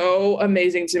were so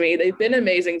amazing to me. They've been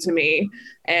amazing to me.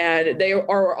 And they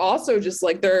are also just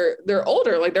like, they're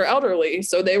older, like they're elderly.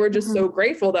 So they were just so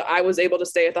grateful that I was able to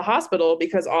stay at the hospital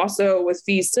because also with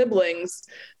Fee's siblings,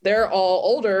 they're all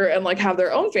older and like have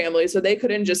their own families. So they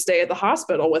couldn't just stay at the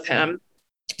hospital with him.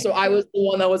 So I was the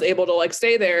one that was able to like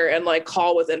stay there and like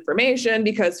call with information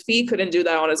because Fee couldn't do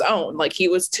that on his own. Like he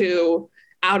was too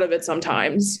out of it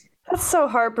sometimes. That's so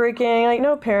heartbreaking. Like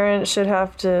no parent should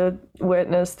have to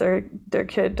witness their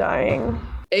kid dying.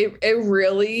 It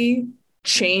really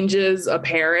changes a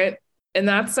parent in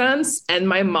that sense. And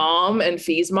my mom and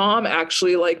Fee's mom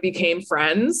actually like became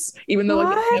friends, even though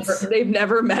like, they've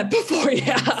never met before.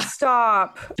 Yeah.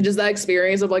 Stop. Just that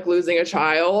experience of like losing a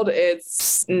child.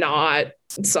 It's not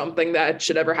something that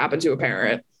should ever happen to a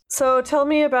parent. So tell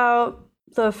me about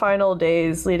the final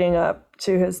days leading up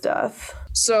to his death.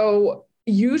 So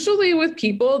usually with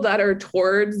people that are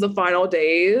towards the final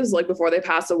days, like before they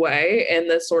pass away in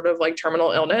this sort of like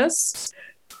terminal illness,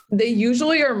 they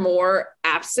usually are more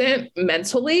absent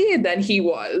mentally than he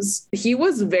was. He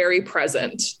was very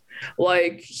present.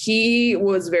 Like he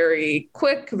was very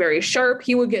quick, very sharp.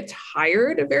 He would get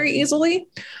tired very easily.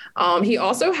 He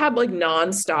also had like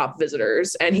nonstop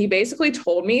visitors, and he basically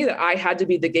told me that I had to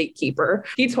be the gatekeeper.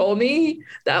 He told me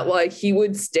that like he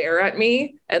would stare at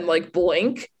me and like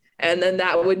blink. And then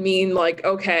that would mean like,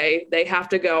 okay, they have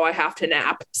to go. I have to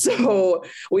nap. So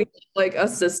we like a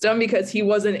system because he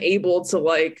wasn't able to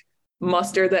like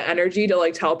muster the energy to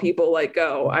like tell people like,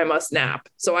 go, I must nap.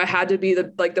 So I had to be the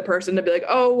person to be like,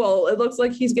 oh, well, it looks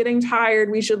like he's getting tired.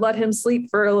 We should let him sleep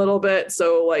for a little bit.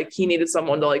 So like he needed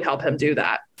someone to like help him do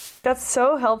that. That's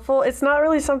so helpful. It's not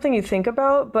really something you think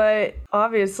about, but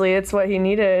obviously it's what he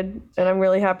needed. And I'm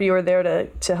really happy you were there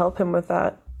to help him with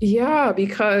that. Yeah,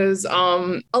 because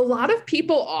a lot of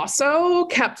people also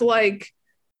kept like,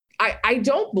 I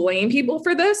don't blame people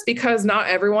for this because not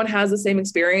everyone has the same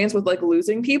experience with like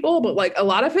losing people, but like a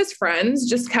lot of his friends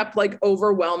just kept like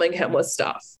overwhelming him with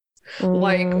stuff.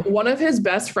 Like one of his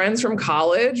best friends from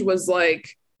college was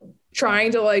like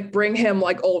trying to like bring him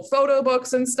like old photo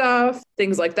books and stuff,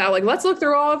 things like that. Like, let's look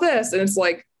through all of this. And it's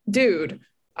like, dude,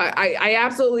 I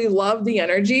absolutely love the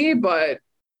energy, but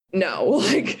no,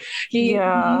 like he's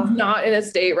not in a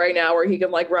state right now where he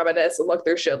can like reminisce and look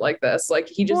through shit like this. Like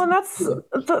he just. Well,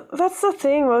 that's the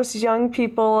thing. Most young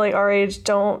people like our age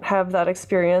don't have that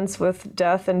experience with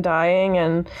death and dying,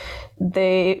 and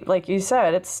they, like you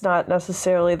said, it's not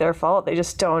necessarily their fault. They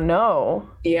just don't know.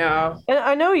 Yeah. And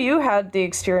I know you had the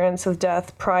experience of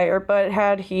death prior, but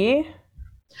had he?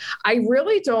 I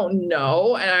really don't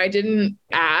know. And I didn't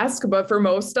ask, but for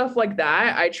most stuff like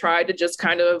that, I tried to just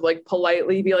kind of like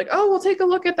politely be like, oh, we'll take a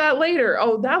look at that later.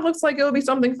 Oh, that looks like it'll be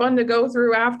something fun to go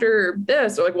through after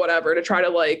this, or like whatever, to try to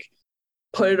like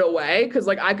put it away. Cause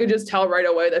like I could just tell right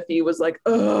away that he was like,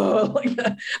 oh, like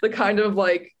the kind of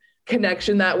like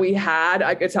connection that we had.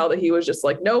 I could tell that he was just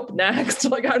like, nope, next.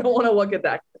 Like, I don't want to look at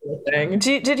that kind of thing.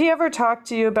 Did he ever talk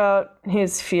to you about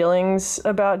his feelings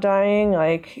about dying?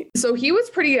 Like, so he was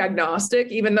pretty agnostic,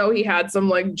 even though he had some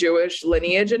like Jewish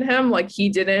lineage in him. Like he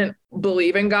didn't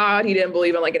believe in God. He didn't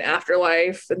believe in like an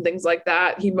afterlife and things like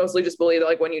that. He mostly just believed that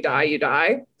like when you die, you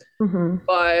die. Mm-hmm.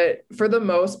 But for the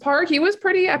most part, he was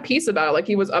pretty at peace about it. Like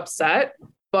he was upset,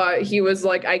 but he was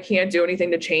like, I can't do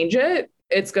anything to change it.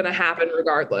 It's going to happen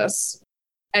regardless.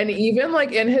 And even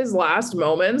like in his last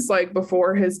moments, like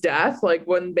before his death, like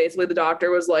when basically the doctor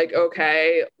was like,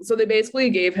 okay, so they basically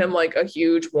gave him like a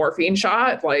huge morphine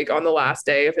shot, like on the last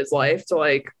day of his life to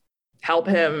like help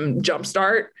him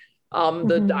jumpstart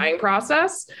the dying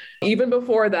process. Even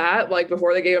before that, like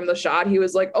before they gave him the shot, he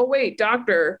was like, oh, wait,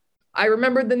 doctor, I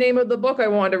remembered the name of the book I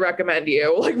wanted to recommend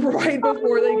you, like right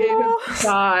before they gave him the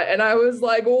shot. And I was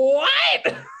like,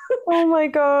 what? Oh my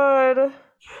God.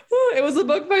 It was a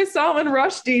book by Salman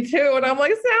Rushdie too. And I'm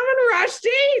like, Salman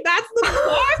Rushdie? That's the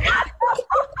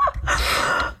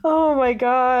book? Oh my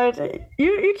God.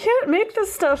 You can't make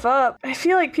this stuff up. I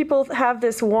feel like people have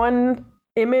this one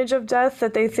image of death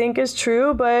that they think is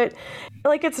true, but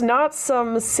like it's not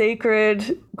some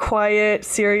sacred, quiet,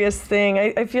 serious thing.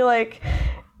 I feel like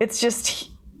it's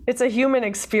a human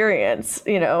experience,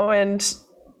 you know, and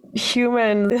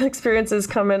human experiences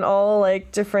come in all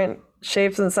like different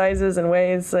shapes and sizes and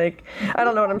ways. Like, I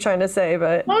don't know what I'm trying to say,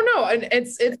 but no, and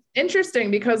it's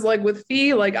interesting because like with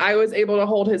Fee, like I was able to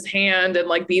hold his hand and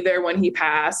like be there when he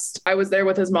passed. I was there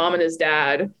with his mom and his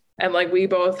dad, and like we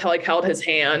both like held his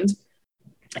hand.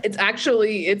 It's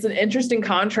an interesting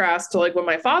contrast to like when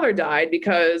my father died,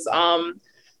 because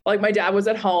like my dad was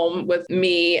at home with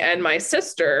me and my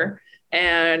sister,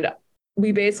 and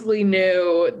we basically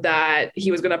knew that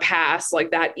he was going to pass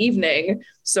like that evening.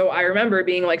 So I remember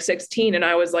being like 16 and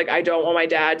I was like, I don't want my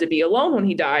dad to be alone when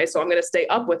he dies. So I'm going to stay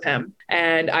up with him.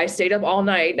 And I stayed up all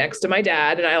night next to my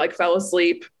dad, and I like fell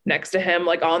asleep next to him,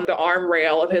 like on the arm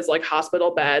rail of his like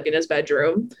hospital bed in his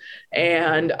bedroom.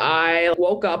 And I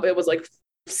woke up, it was like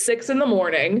 6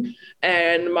 a.m.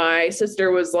 and my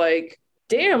sister was like,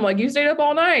 damn, like you stayed up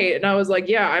all night. And I was like,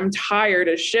 yeah, I'm tired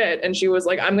as shit. And she was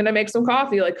like, I'm going to make some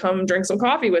coffee, like come drink some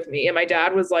coffee with me. And my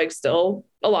dad was like still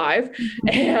alive.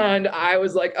 And I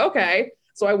was like, okay.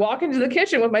 So I walk into the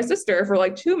kitchen with my sister for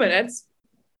like 2 minutes.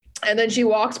 And then she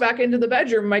walks back into the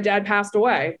bedroom. My dad passed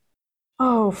away.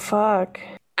 Oh, fuck.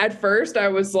 At first I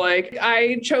was like,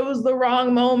 I chose the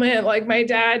wrong moment. Like my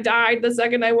dad died the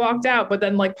second I walked out. But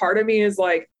then like part of me is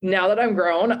like, now that I'm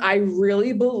grown, I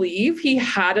really believe he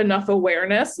had enough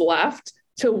awareness left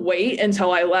to wait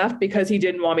until I left because he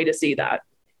didn't want me to see that.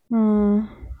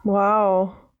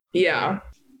 Wow. Yeah.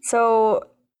 So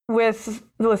with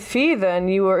Fee, then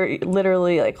you were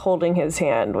literally like holding his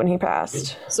hand when he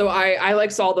passed. So I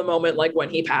like saw the moment like when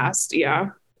he passed. Yeah.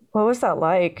 What was that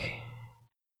like?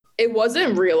 It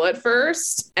wasn't real at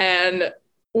first, and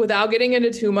without getting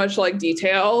into too much like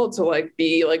detail to like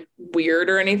be like weird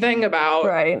or anything about,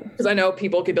 right? Because I know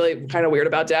people could be like kind of weird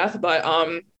about death, but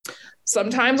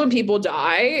sometimes when people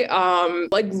die,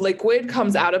 like liquid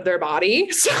comes out of their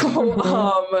body.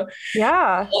 So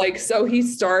yeah, like so he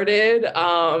started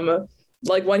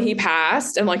like when he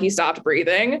passed and like he stopped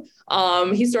breathing,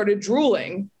 he started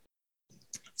drooling.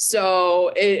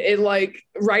 So it like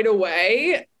right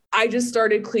away, I just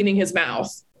started cleaning his mouth.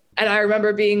 And I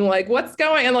remember being like, what's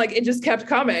going? And like, it just kept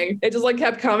coming. It just like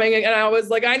kept coming. And I was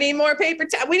like, I need more paper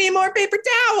towels. We need more paper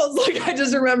towels. Like, I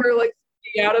just remember like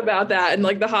freaking out about that. And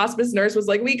like the hospice nurse was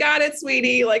like, we got it,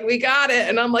 sweetie. Like, we got it.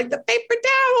 And I'm like, the paper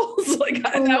towels. Like,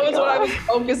 that was what I was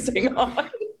focusing on.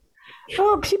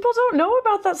 Well, people don't know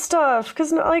about that stuff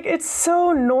because like it's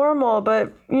so normal,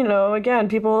 but you know, again,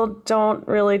 people don't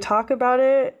really talk about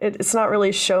it. It's not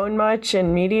really shown much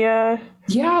in media.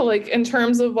 Yeah, like in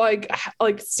terms of like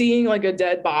seeing like a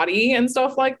dead body and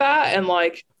stuff like that, and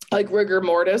like rigor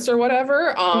mortis or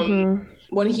whatever.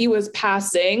 When he was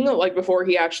passing, like before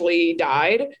he actually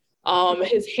died,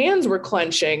 his hands were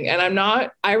clenching, and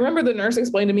I remember the nurse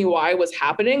explained to me why it was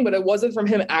happening, but it wasn't from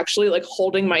him actually like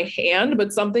holding my hand,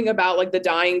 but something about like the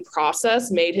dying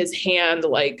process made his hand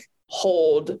like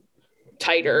hold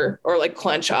tighter or like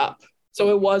clench up. So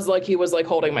it was like he was like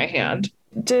holding my hand.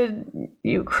 Did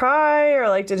you cry, or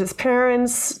like did his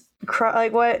parents cry?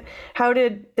 Like how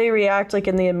did they react like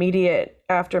in the immediate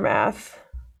aftermath?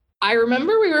 I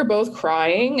remember we were both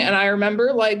crying, and I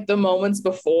remember like the moments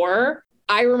before.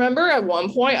 I remember at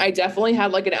one point I definitely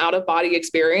had like an out of body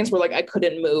experience where like I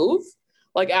couldn't move.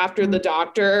 Like after the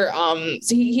doctor,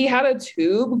 so he had a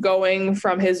tube going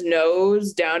from his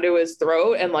nose down to his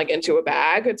throat and like into a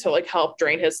bag to like help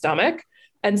drain his stomach.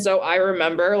 And so I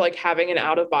remember like having an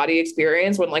out of body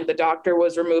experience when like the doctor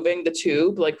was removing the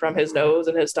tube like from his nose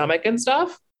and his stomach and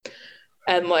stuff.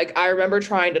 And like, I remember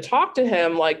trying to talk to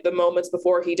him like the moments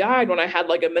before he died when I had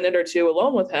like a minute or two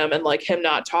alone with him, and like him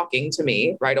not talking to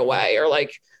me right away or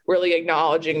like really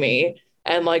acknowledging me.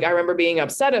 And like, I remember being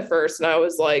upset at first, and I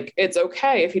was like, it's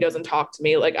okay if he doesn't talk to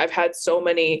me. Like I've had so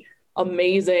many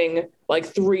amazing like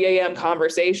 3 a.m.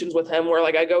 conversations with him where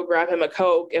like I go grab him a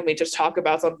Coke and we just talk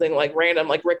about something like random,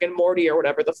 like Rick and Morty or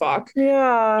whatever the fuck.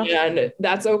 Yeah. And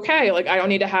that's okay. Like I don't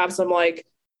need to have some like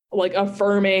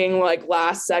affirming, like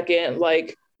last second,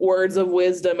 like words of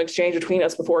wisdom exchange between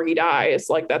us before he dies.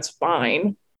 Like that's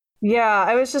fine. Yeah,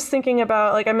 I was just thinking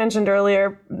about, like I mentioned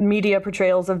earlier, media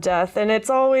portrayals of death, and it's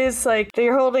always like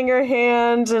they're holding your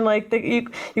hand and like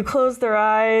you close their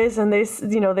eyes and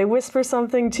they whisper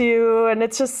something to you, and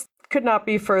it's just could not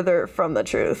be further from the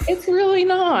truth. It's really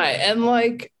not. And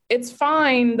like it's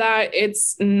fine that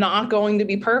it's not going to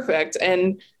be perfect,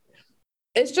 and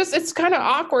it's kind of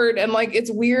awkward and like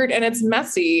it's weird and it's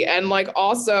messy, and like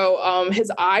also his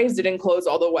eyes didn't close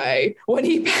all the way when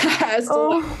he passed.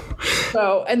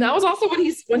 So, and that was also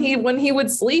when he would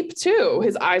sleep too,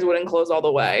 his eyes wouldn't close all the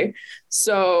way.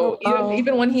 So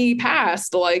even when he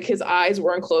passed, like his eyes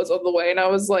weren't closed all the way, and I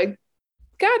was like,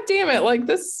 God damn it, like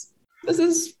this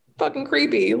is fucking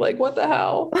creepy. Like what the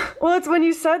hell? Well, it's when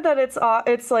you said that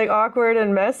it's like awkward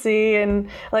and messy, and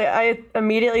like I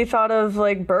immediately thought of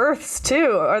like births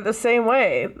too are the same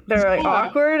way. They're like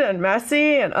awkward and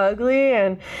messy and ugly,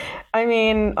 and I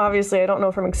mean obviously I don't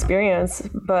know from experience,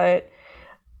 but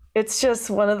it's just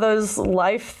one of those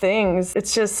life things.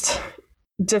 It's just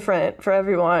different for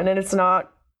everyone, and it's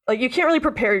not like you can't really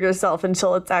prepare yourself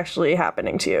until it's actually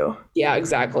happening to you. Yeah,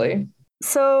 exactly.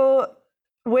 So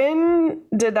when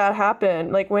did that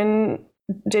happen? Like, when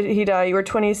did he die? You were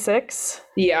 26?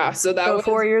 Yeah, so that was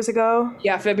 4 years ago?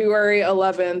 Yeah, February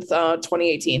 11th,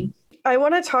 2018. I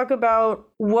want to talk about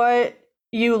what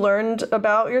you learned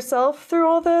about yourself through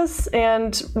all this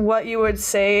and what you would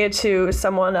say to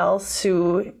someone else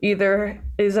who either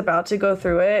is about to go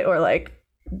through it or like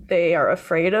they are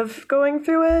afraid of going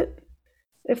through it.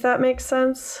 If that makes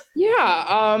sense. Yeah,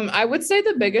 I would say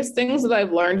the biggest things that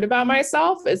I've learned about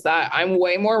myself is that I'm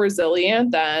way more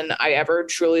resilient than I ever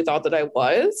truly thought that I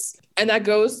was. And that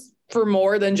goes for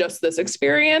more than just this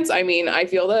experience. I mean, I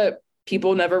feel that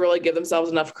people never really give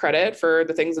themselves enough credit for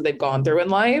the things that they've gone through in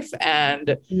life.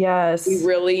 And yes, we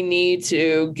really need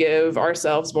to give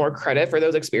ourselves more credit for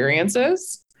those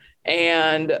experiences.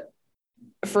 And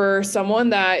for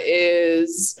someone that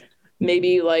is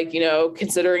maybe like,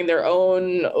 considering their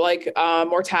own like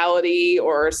mortality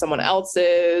or someone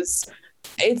else's,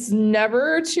 it's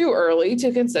never too early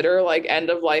to consider like end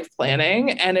of life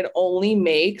planning. And it only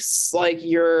makes like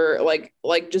your like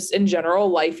just in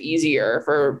general life easier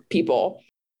for people.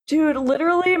 Dude,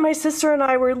 literally my sister and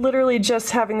I were literally just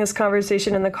having this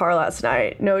conversation in the car last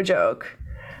night. No joke.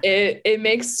 It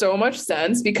makes so much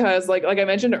sense because like I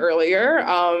mentioned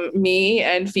earlier, me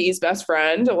and Fee's best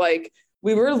friend, like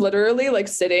we were literally like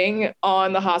sitting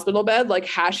on the hospital bed, like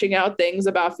hashing out things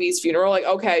about Fee's funeral. Like,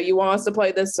 okay, you want us to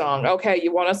play this song. Okay.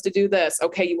 You want us to do this.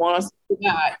 Okay. You want us to do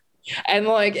that. And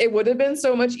like it would have been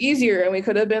so much easier and we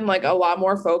could have been like a lot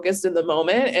more focused in the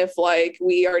moment if like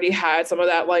we already had some of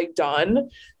that like done.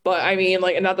 But I mean,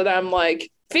 like, not that I'm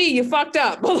like, Fee, you fucked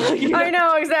up. But like, I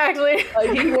know, exactly.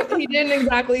 Like he didn't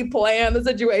exactly plan the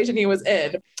situation he was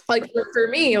in. Like for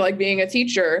me, like being a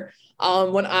teacher,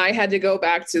 when I had to go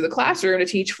back to the classroom to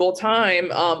teach full time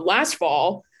last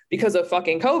fall, because of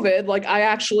fucking COVID, like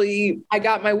I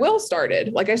got my will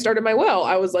started. Like I started my will.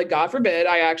 I was like, God forbid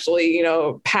I actually,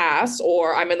 pass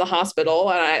or I'm in the hospital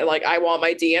and I want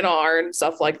my DNR and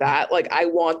stuff like that. Like I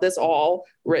want this all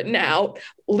written out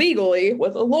legally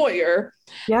with a lawyer.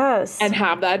 Yes. And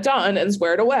have that done and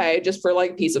squared away just for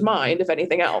like peace of mind, if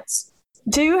anything else.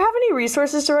 Do you have any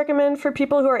resources to recommend for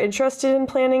people who are interested in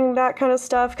planning that kind of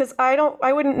stuff? Because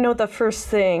I wouldn't know the first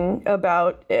thing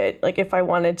about it, like if I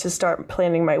wanted to start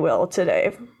planning my will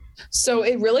today. So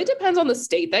it really depends on the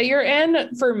state that you're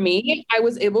in. For me, I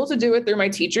was able to do it through my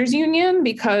teachers union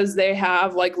because they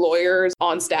have like lawyers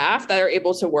on staff that are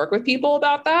able to work with people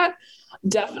about that.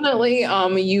 Definitely,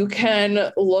 you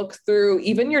can look through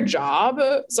even your job.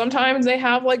 Sometimes they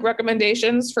have like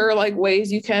recommendations for like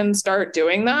ways you can start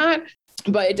doing that.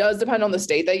 But it does depend on the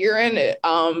state that you're in.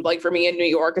 Like for me in New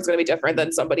York, it's going to be different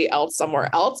than somebody else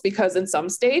somewhere else, because in some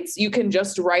states you can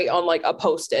just write on like a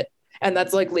Post-it and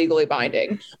that's like legally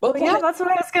binding. But yeah, that's what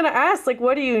I was going to ask. Like,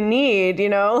 what do you need?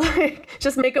 Like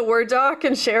just make a Word doc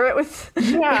and share it with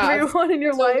everyone in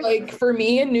your life. Like for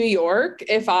me in New York,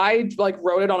 if I like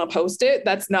wrote it on a Post-it,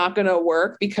 that's not going to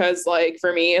work because like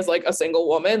for me as like a single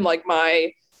woman, like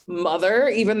my mother,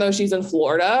 even though she's in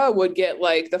Florida, would get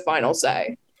like the final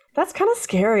say. That's kind of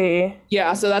scary.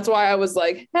 Yeah, so that's why I was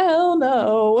like, hell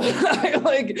no. I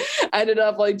like ended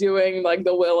up like doing like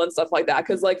the will and stuff like that.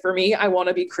 Cause like for me, I want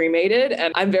to be cremated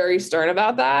and I'm very stern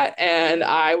about that. And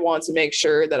I want to make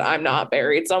sure that I'm not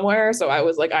buried somewhere. So I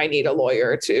was like, I need a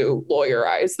lawyer to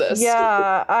lawyerize this.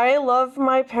 Yeah, I love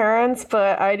my parents,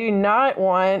 but I do not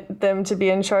want them to be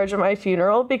in charge of my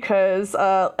funeral because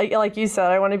like you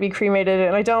said, I want to be cremated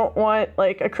and I don't want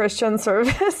like a Christian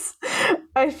service.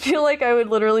 I feel like I would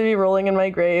literally be rolling in my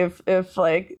grave if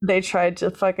like they tried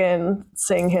to fucking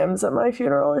sing hymns at my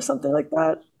funeral or something like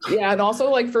that. Yeah, and also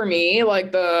like for me,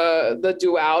 like the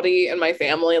duality in my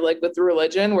family, like with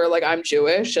religion, where like I'm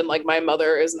Jewish and like my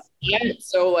mother is not.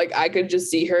 So like I could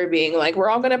just see her being like, we're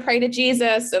all gonna pray to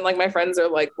Jesus, and like my friends are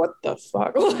like, what the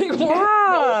fuck? Like,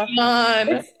 yeah,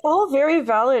 it's all very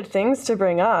valid things to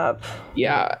bring up.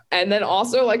 Yeah, and then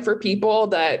also like for people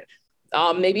that.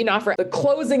 Maybe not for the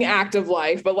closing act of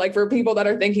life, but like for people that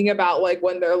are thinking about like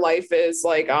when their life is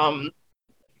like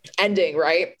ending,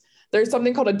 right? There's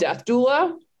something called a death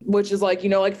doula, which is like,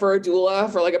 like for a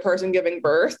doula, for like a person giving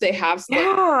birth, they have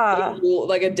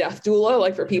like a death doula,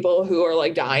 like for people who are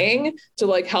like dying to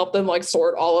like help them like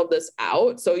sort all of this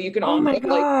out. So you can also like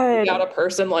pick out a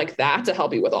person like that to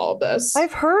help you with all of this.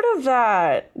 I've heard of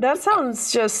that. That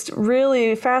sounds just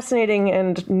really fascinating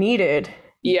and needed.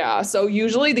 Yeah. So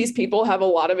usually these people have a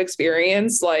lot of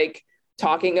experience, like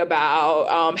talking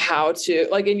about how to,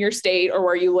 like in your state or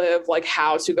where you live, like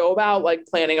how to go about like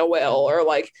planning a will or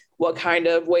like what kind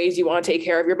of ways you want to take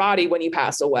care of your body when you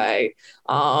pass away,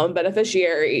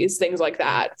 beneficiaries, things like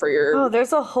that for your. Oh,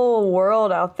 there's a whole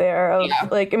world out there of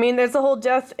like, I mean, there's a whole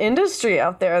death industry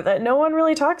out there that no one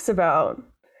really talks about.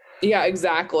 Yeah,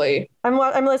 exactly. I'm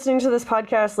listening to this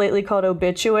podcast lately called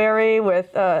Obituary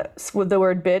with the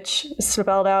word bitch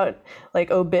spelled out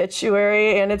like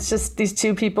obituary. And it's just these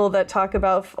two people that talk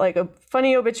about like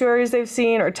funny obituaries they've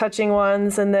seen or touching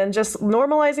ones and then just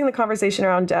normalizing the conversation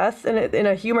around death in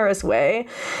a humorous way.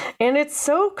 And it's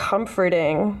so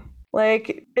comforting.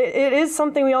 Like it is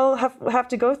something we all have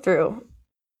to go through.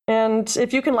 And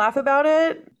if you can laugh about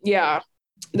it. Yeah.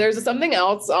 There's something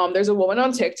else. There's a woman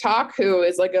on TikTok who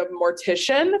is like a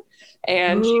mortician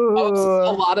and she posts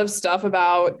a lot of stuff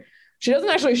about, she doesn't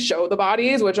actually show the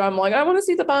bodies, which I'm like, I want to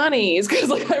see the bodies because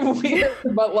like I'm weird,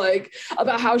 but like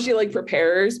about how she like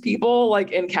prepares people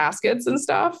like in caskets and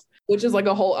stuff, which is like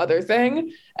a whole other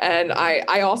thing. And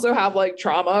I also have like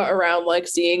trauma around like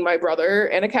seeing my brother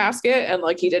in a casket and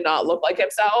like he did not look like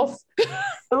himself.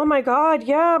 Oh my God.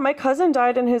 Yeah. My cousin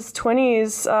died in his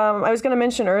 20s. I was going to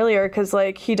mention earlier because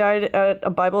like he died at a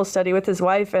Bible study with his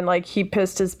wife and like he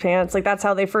pissed his pants. Like that's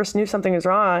how they first knew something was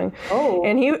wrong. Oh.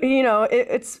 And he,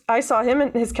 I saw him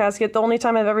in his casket the only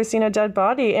time I've ever seen a dead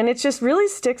body. And it just really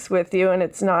sticks with you. And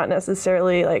it's not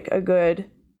necessarily like a good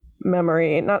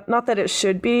memory. Not that it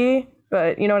should be,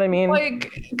 but you know what I mean?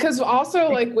 Like, because also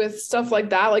like with stuff like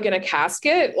that, like in a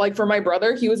casket, like for my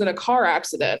brother, he was in a car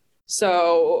accident.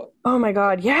 So Oh my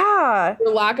God. Yeah. for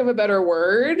lack of a better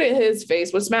word, his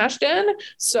face was smashed in.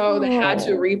 So Oh, they had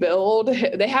to rebuild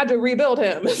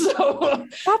him. So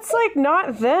that's like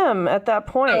not them at that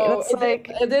point. so That's like,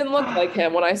 it didn't look like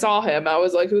him. When I saw him, I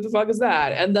was like, who the fuck is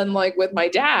that? And then like with my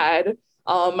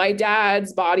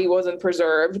dad's body wasn't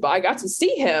preserved, but I got to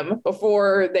see him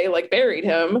before they like buried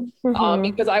him. mhm.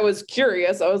 Because I was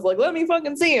curious. I was like, let me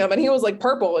fucking see him. And he was like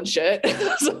purple and shit.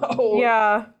 So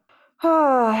Yeah.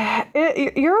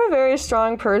 You're a very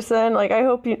strong person. Like, I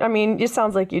hope you, I mean, it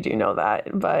sounds like you do know that,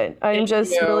 but I'm thank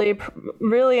just you.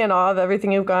 really in awe of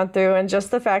everything you've gone through and just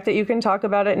the fact that you can talk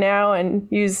about it now and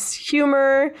use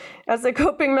humor as a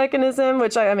coping mechanism,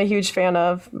 which I am a huge fan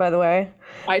of, by the way.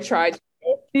 I tried.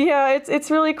 Yeah,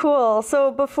 it's really cool. So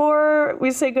before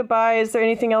we say goodbye, is there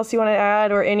anything else you want to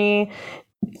add or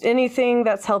anything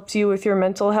that's helped you with your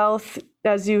mental health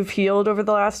as you've healed over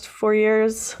the last 4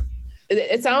 years?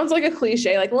 It sounds like a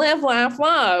cliche, like live, laugh,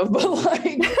 love, but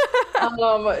like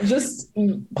just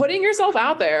putting yourself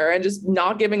out there and just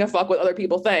not giving a fuck what other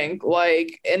people think.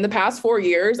 Like in the past 4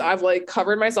 years, I've like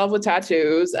covered myself with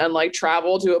tattoos and like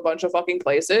traveled to a bunch of fucking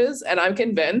places. And I'm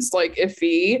convinced like if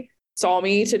he saw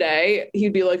me today,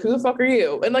 he'd be like, who the fuck are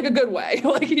you? In like a good way.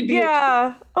 Like he'd be like,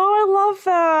 Yeah. Oh, I love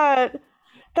that.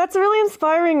 That's really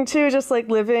inspiring too, just like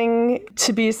living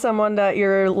to be someone that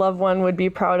your loved one would be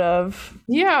proud of.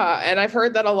 yeah, and I've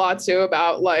heard that a lot too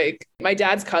about like my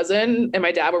dad's cousin and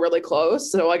my dad were really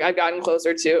close. So like I've gotten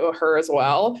closer to her as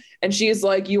well. And she's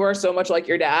like, you are so much like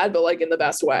your dad, but like in the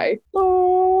best way.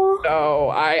 Oh, So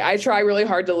I try really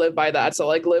hard to live by that. So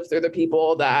like live through the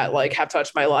people that like have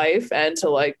touched my life and to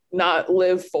like not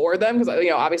live for them because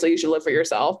obviously you should live for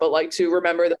yourself, but like to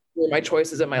remember that my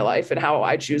choices in my life and how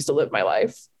I choose to live my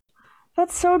life.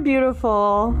 that's so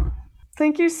beautiful.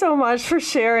 Thank you so much for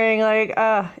sharing.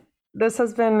 This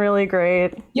has been really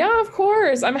great. Yeah, of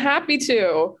course. I'm happy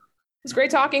to. It's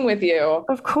great talking with you.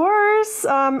 Of course.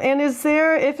 And is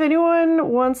there, if anyone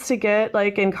wants to get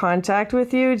like in contact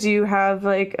with you, do you have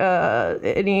like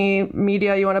any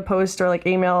media you want to post or like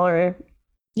email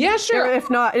Yeah, or sure. if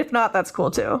not, that's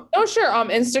cool too. Oh, sure.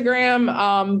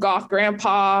 Instagram, Goth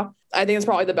Grandpa. I think it's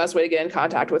probably the best way to get in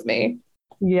contact with me.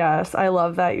 Yes, I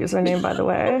love that username, by the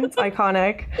way. It's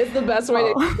iconic. It's the best way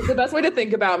to Oh. it's the best way to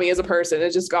think about me as a person.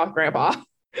 It's just Goth Grandpa.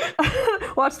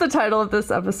 Watch the title of this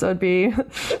episode be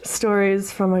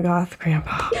Stories from a Goth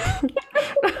Grandpa.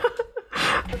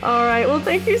 All right. Well,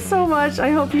 thank you so much.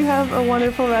 I hope you have a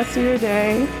wonderful rest of your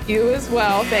day. You as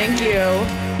well. Thank you.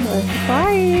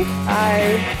 Bye.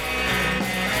 Bye.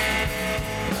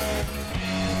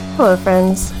 Hello,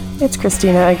 friends. It's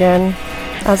Christina again.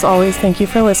 As always, thank you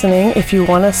for listening. If you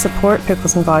want to support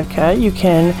Pickles and Vodka, you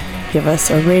can give us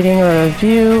a rating or a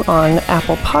review on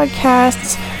Apple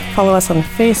Podcasts. Follow us on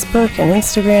Facebook and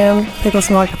Instagram, Pickles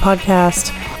and Vodka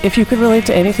Podcast. If you could relate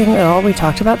to anything at all we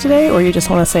talked about today, or you just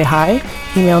want to say hi,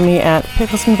 email me at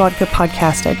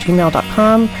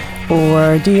picklesandvodkapodcast@gmail.com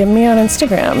or DM me on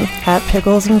Instagram at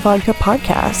Pickles and Vodka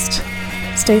Podcast.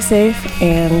 Stay safe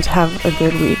and have a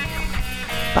good week.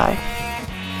 Bye.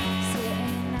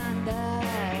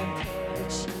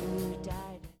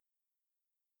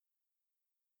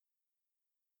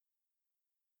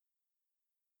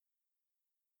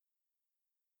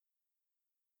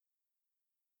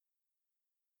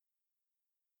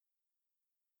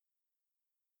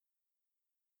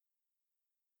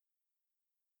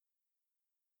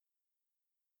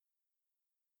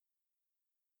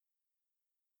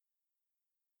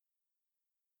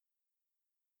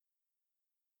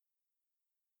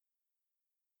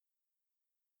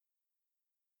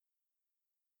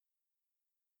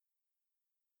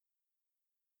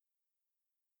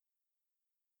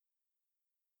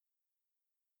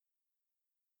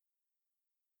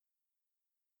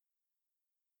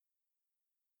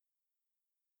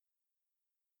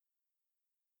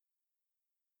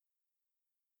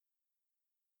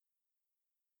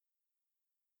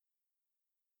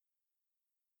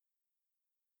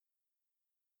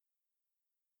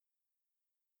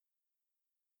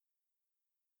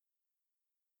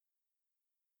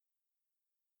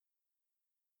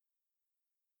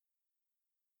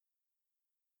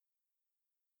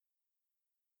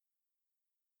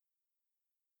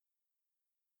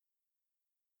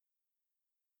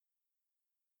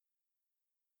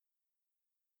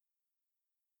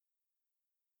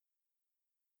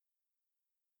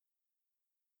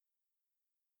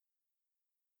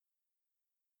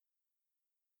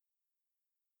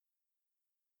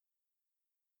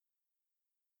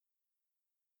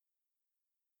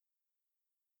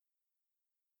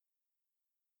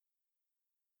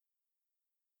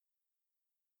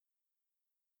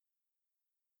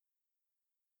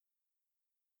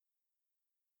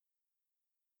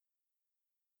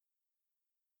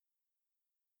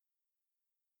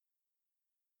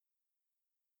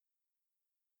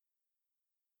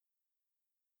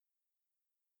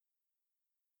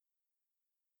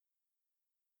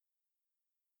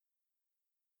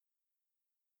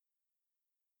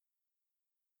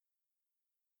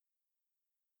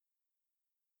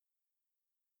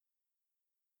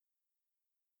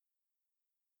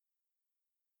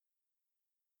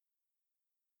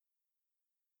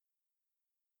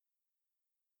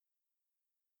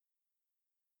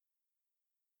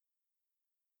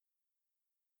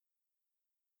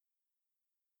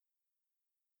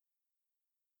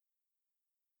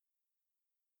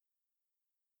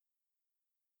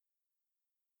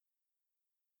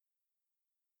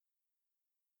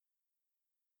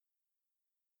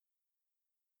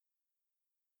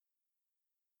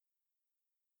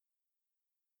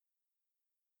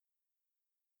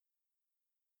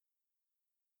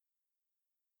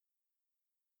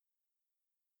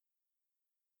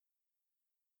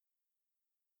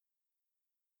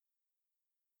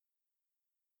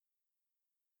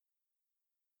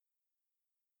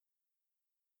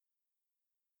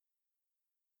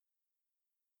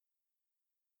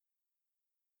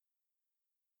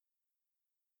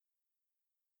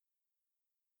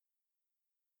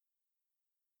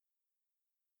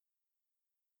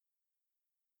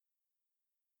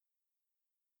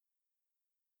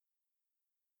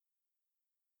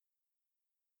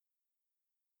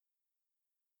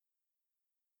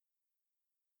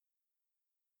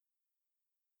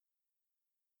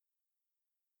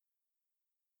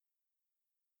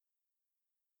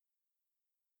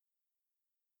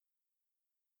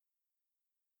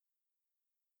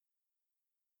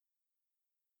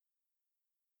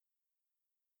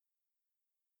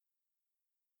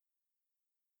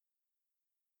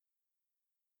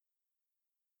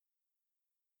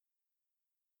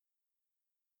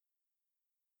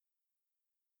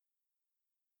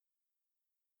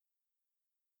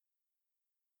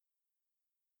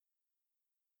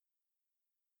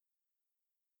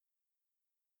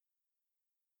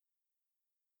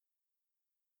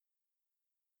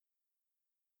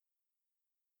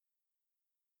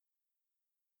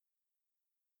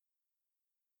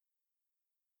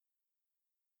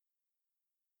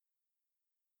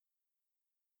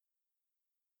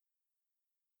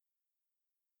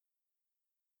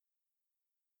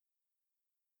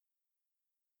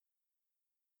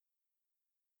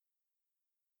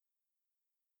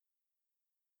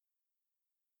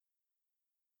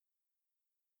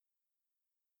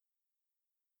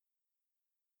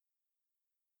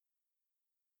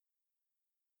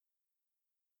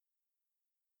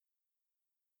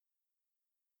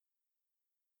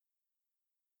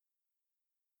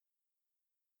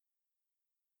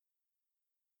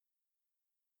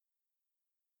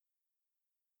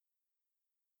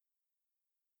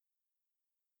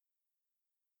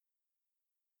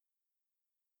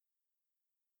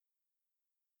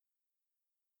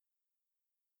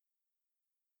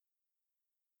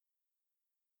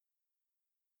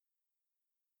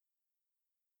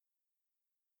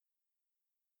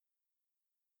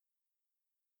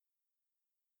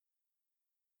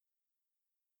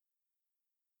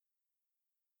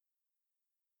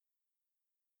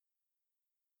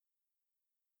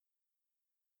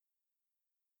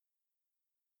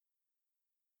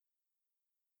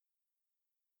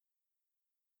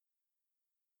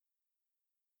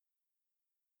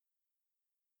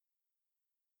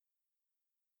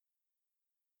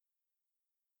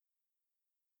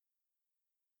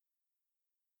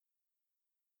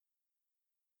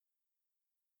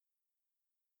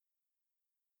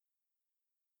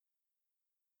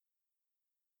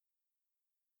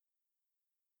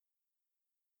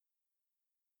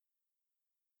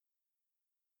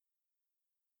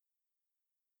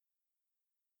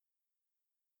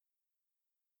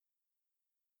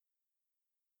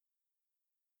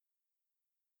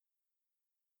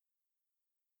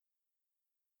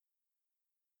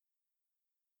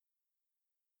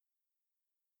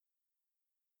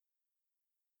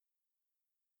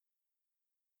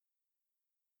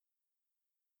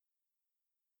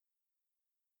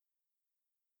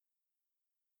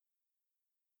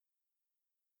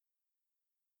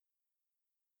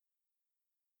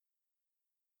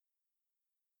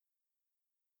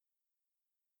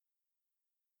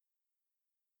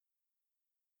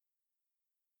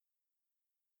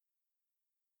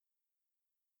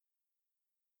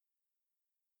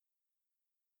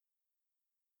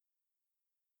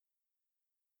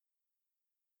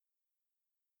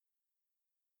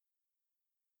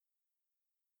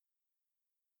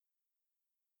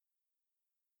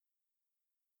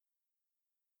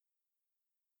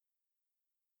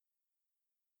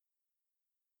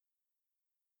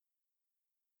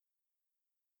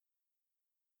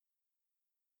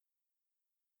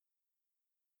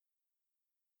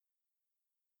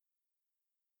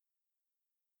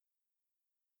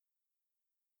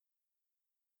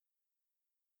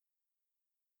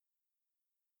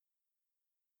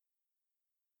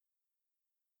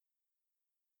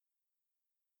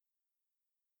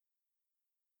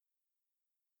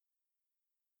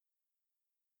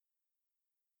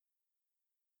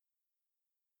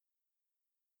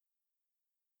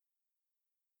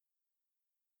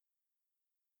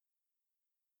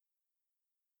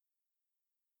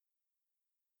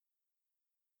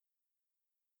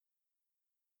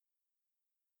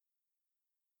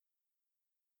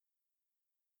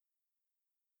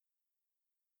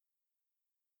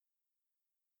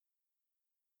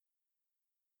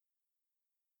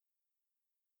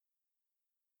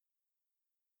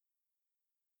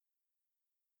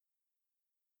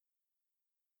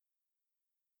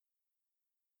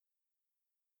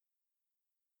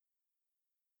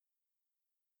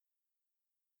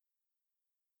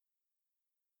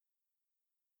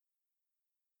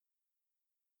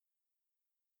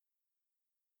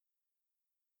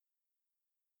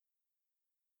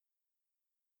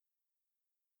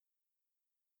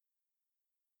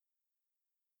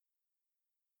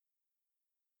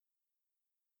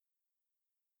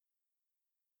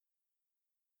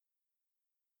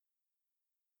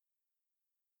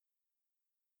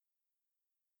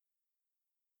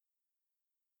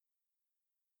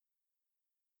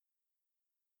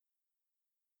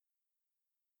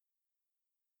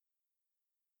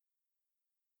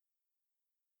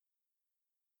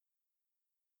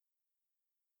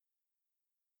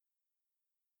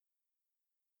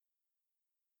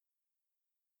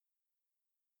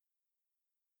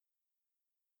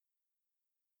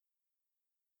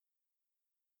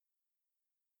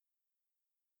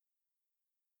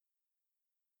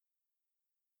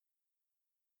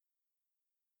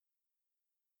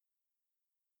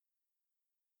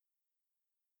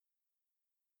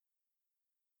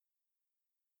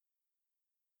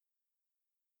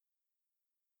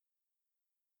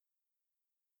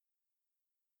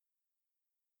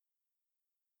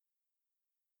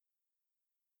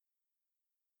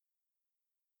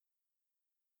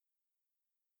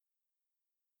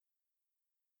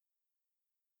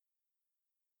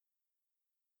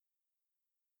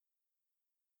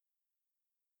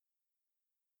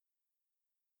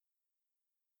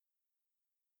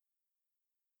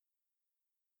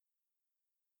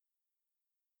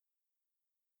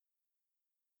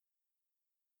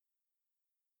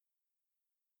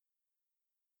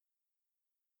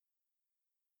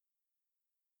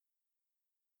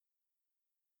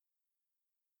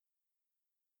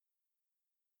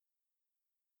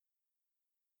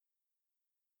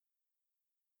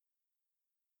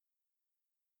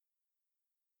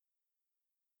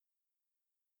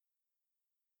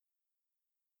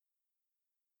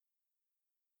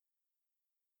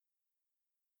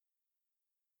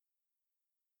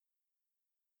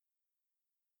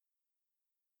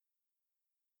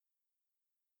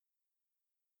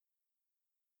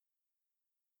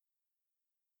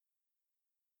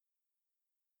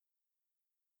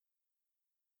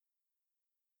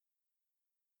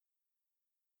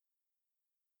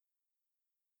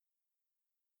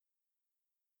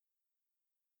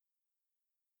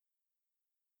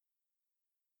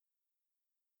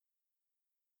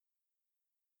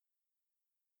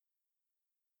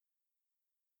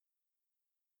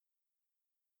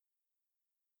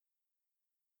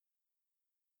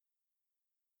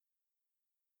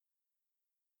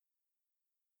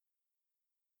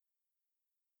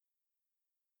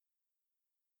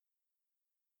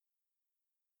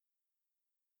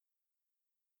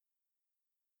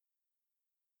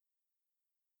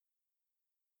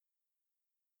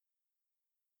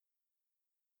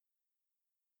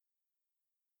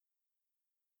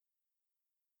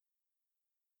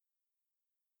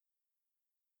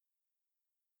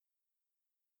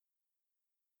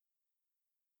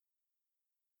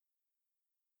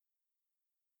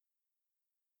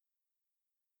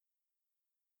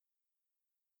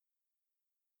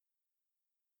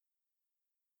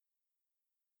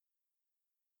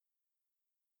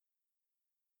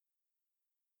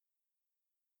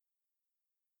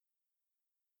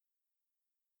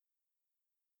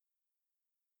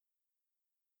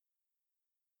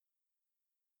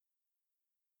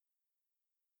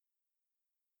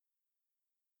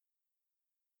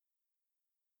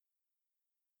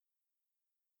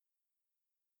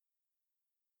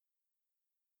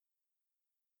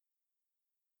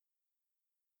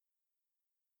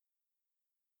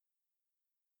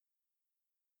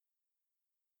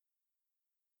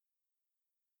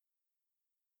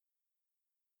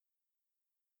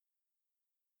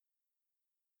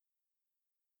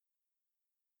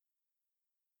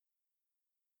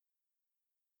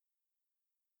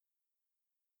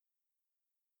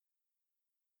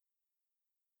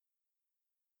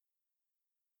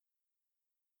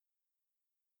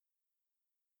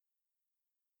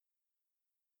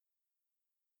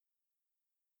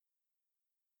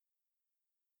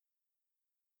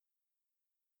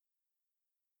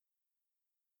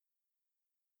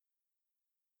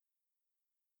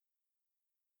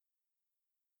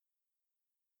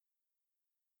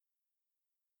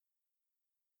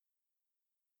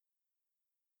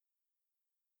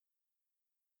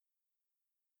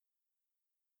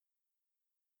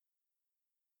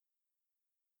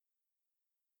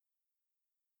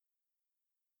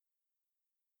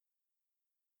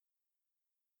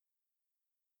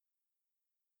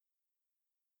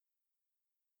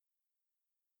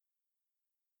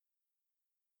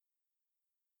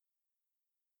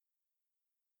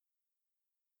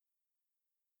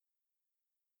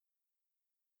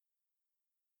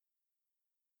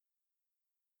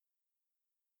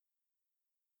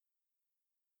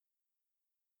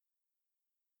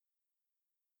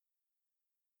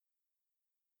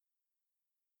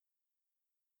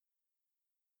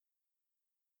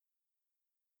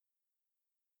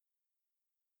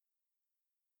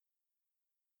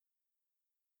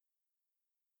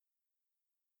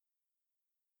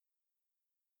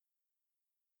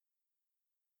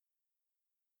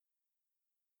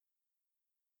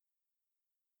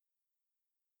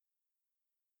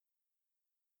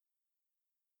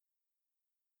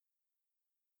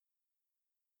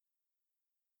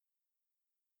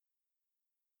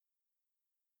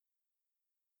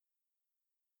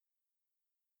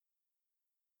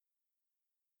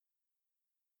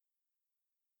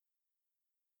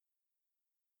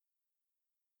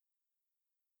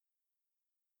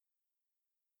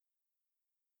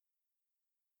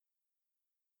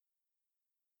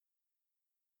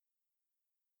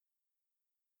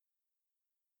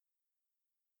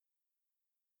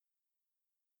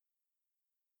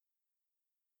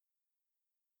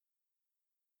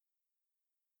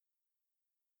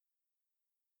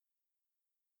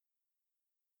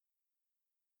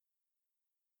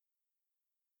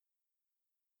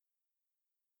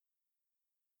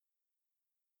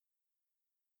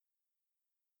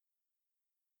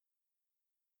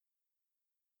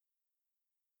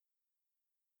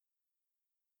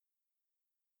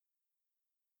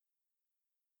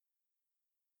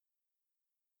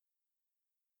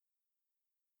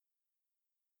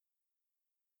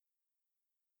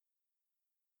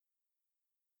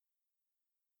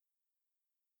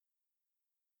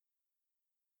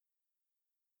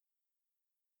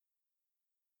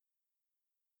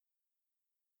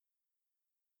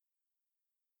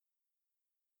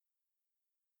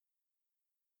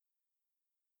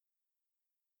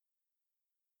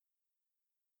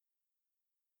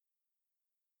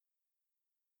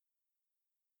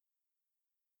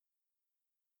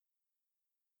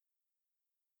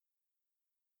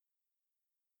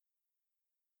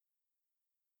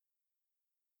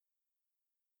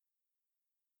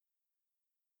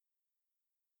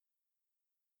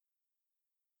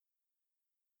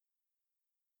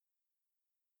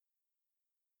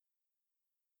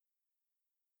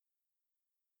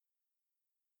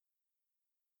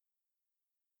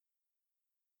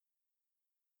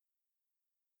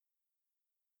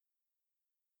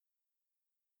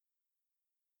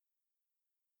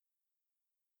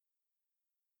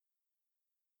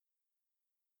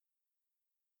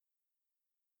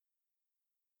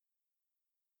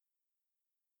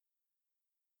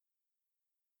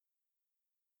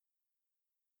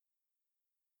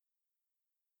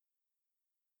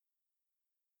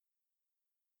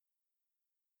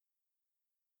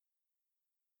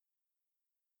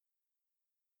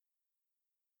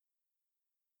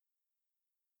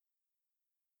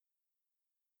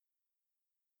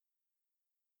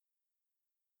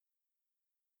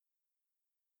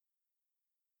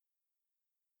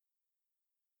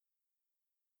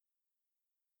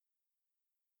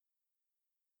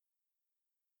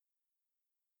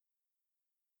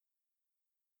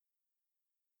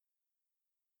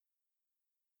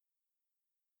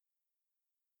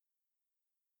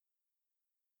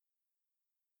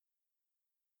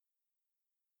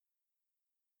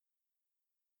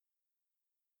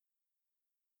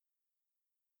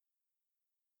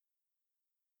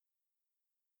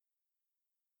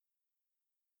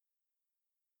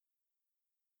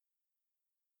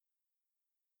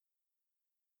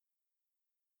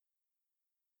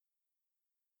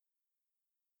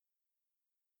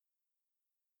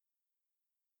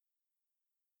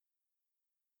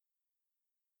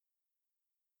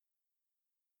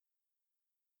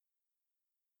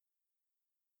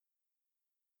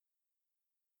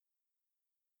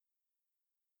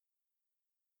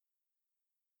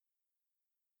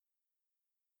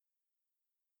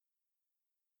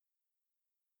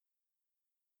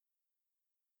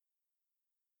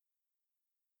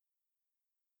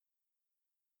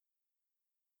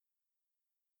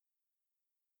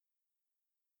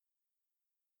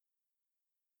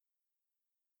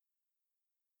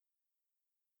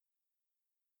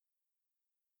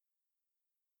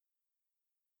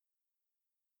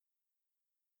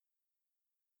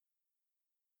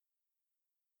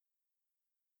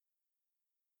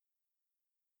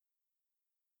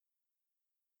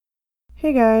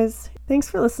 Hey guys, thanks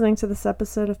for listening to this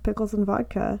episode of Pickles and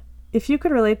Vodka. If you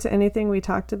could relate to anything we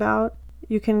talked about,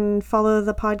 you can follow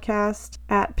the podcast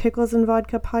at Pickles and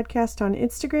Vodka Podcast on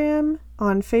Instagram,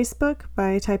 on Facebook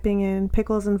by typing in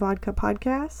Pickles and Vodka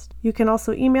Podcast. You can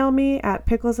also email me at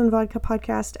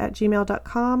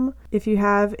picklesandvodkapodcast@gmail.com if you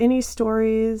have any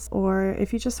stories or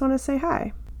if you just want to say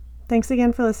hi. Thanks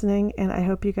again for listening, and I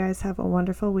hope you guys have a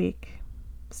wonderful week.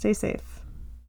 Stay safe.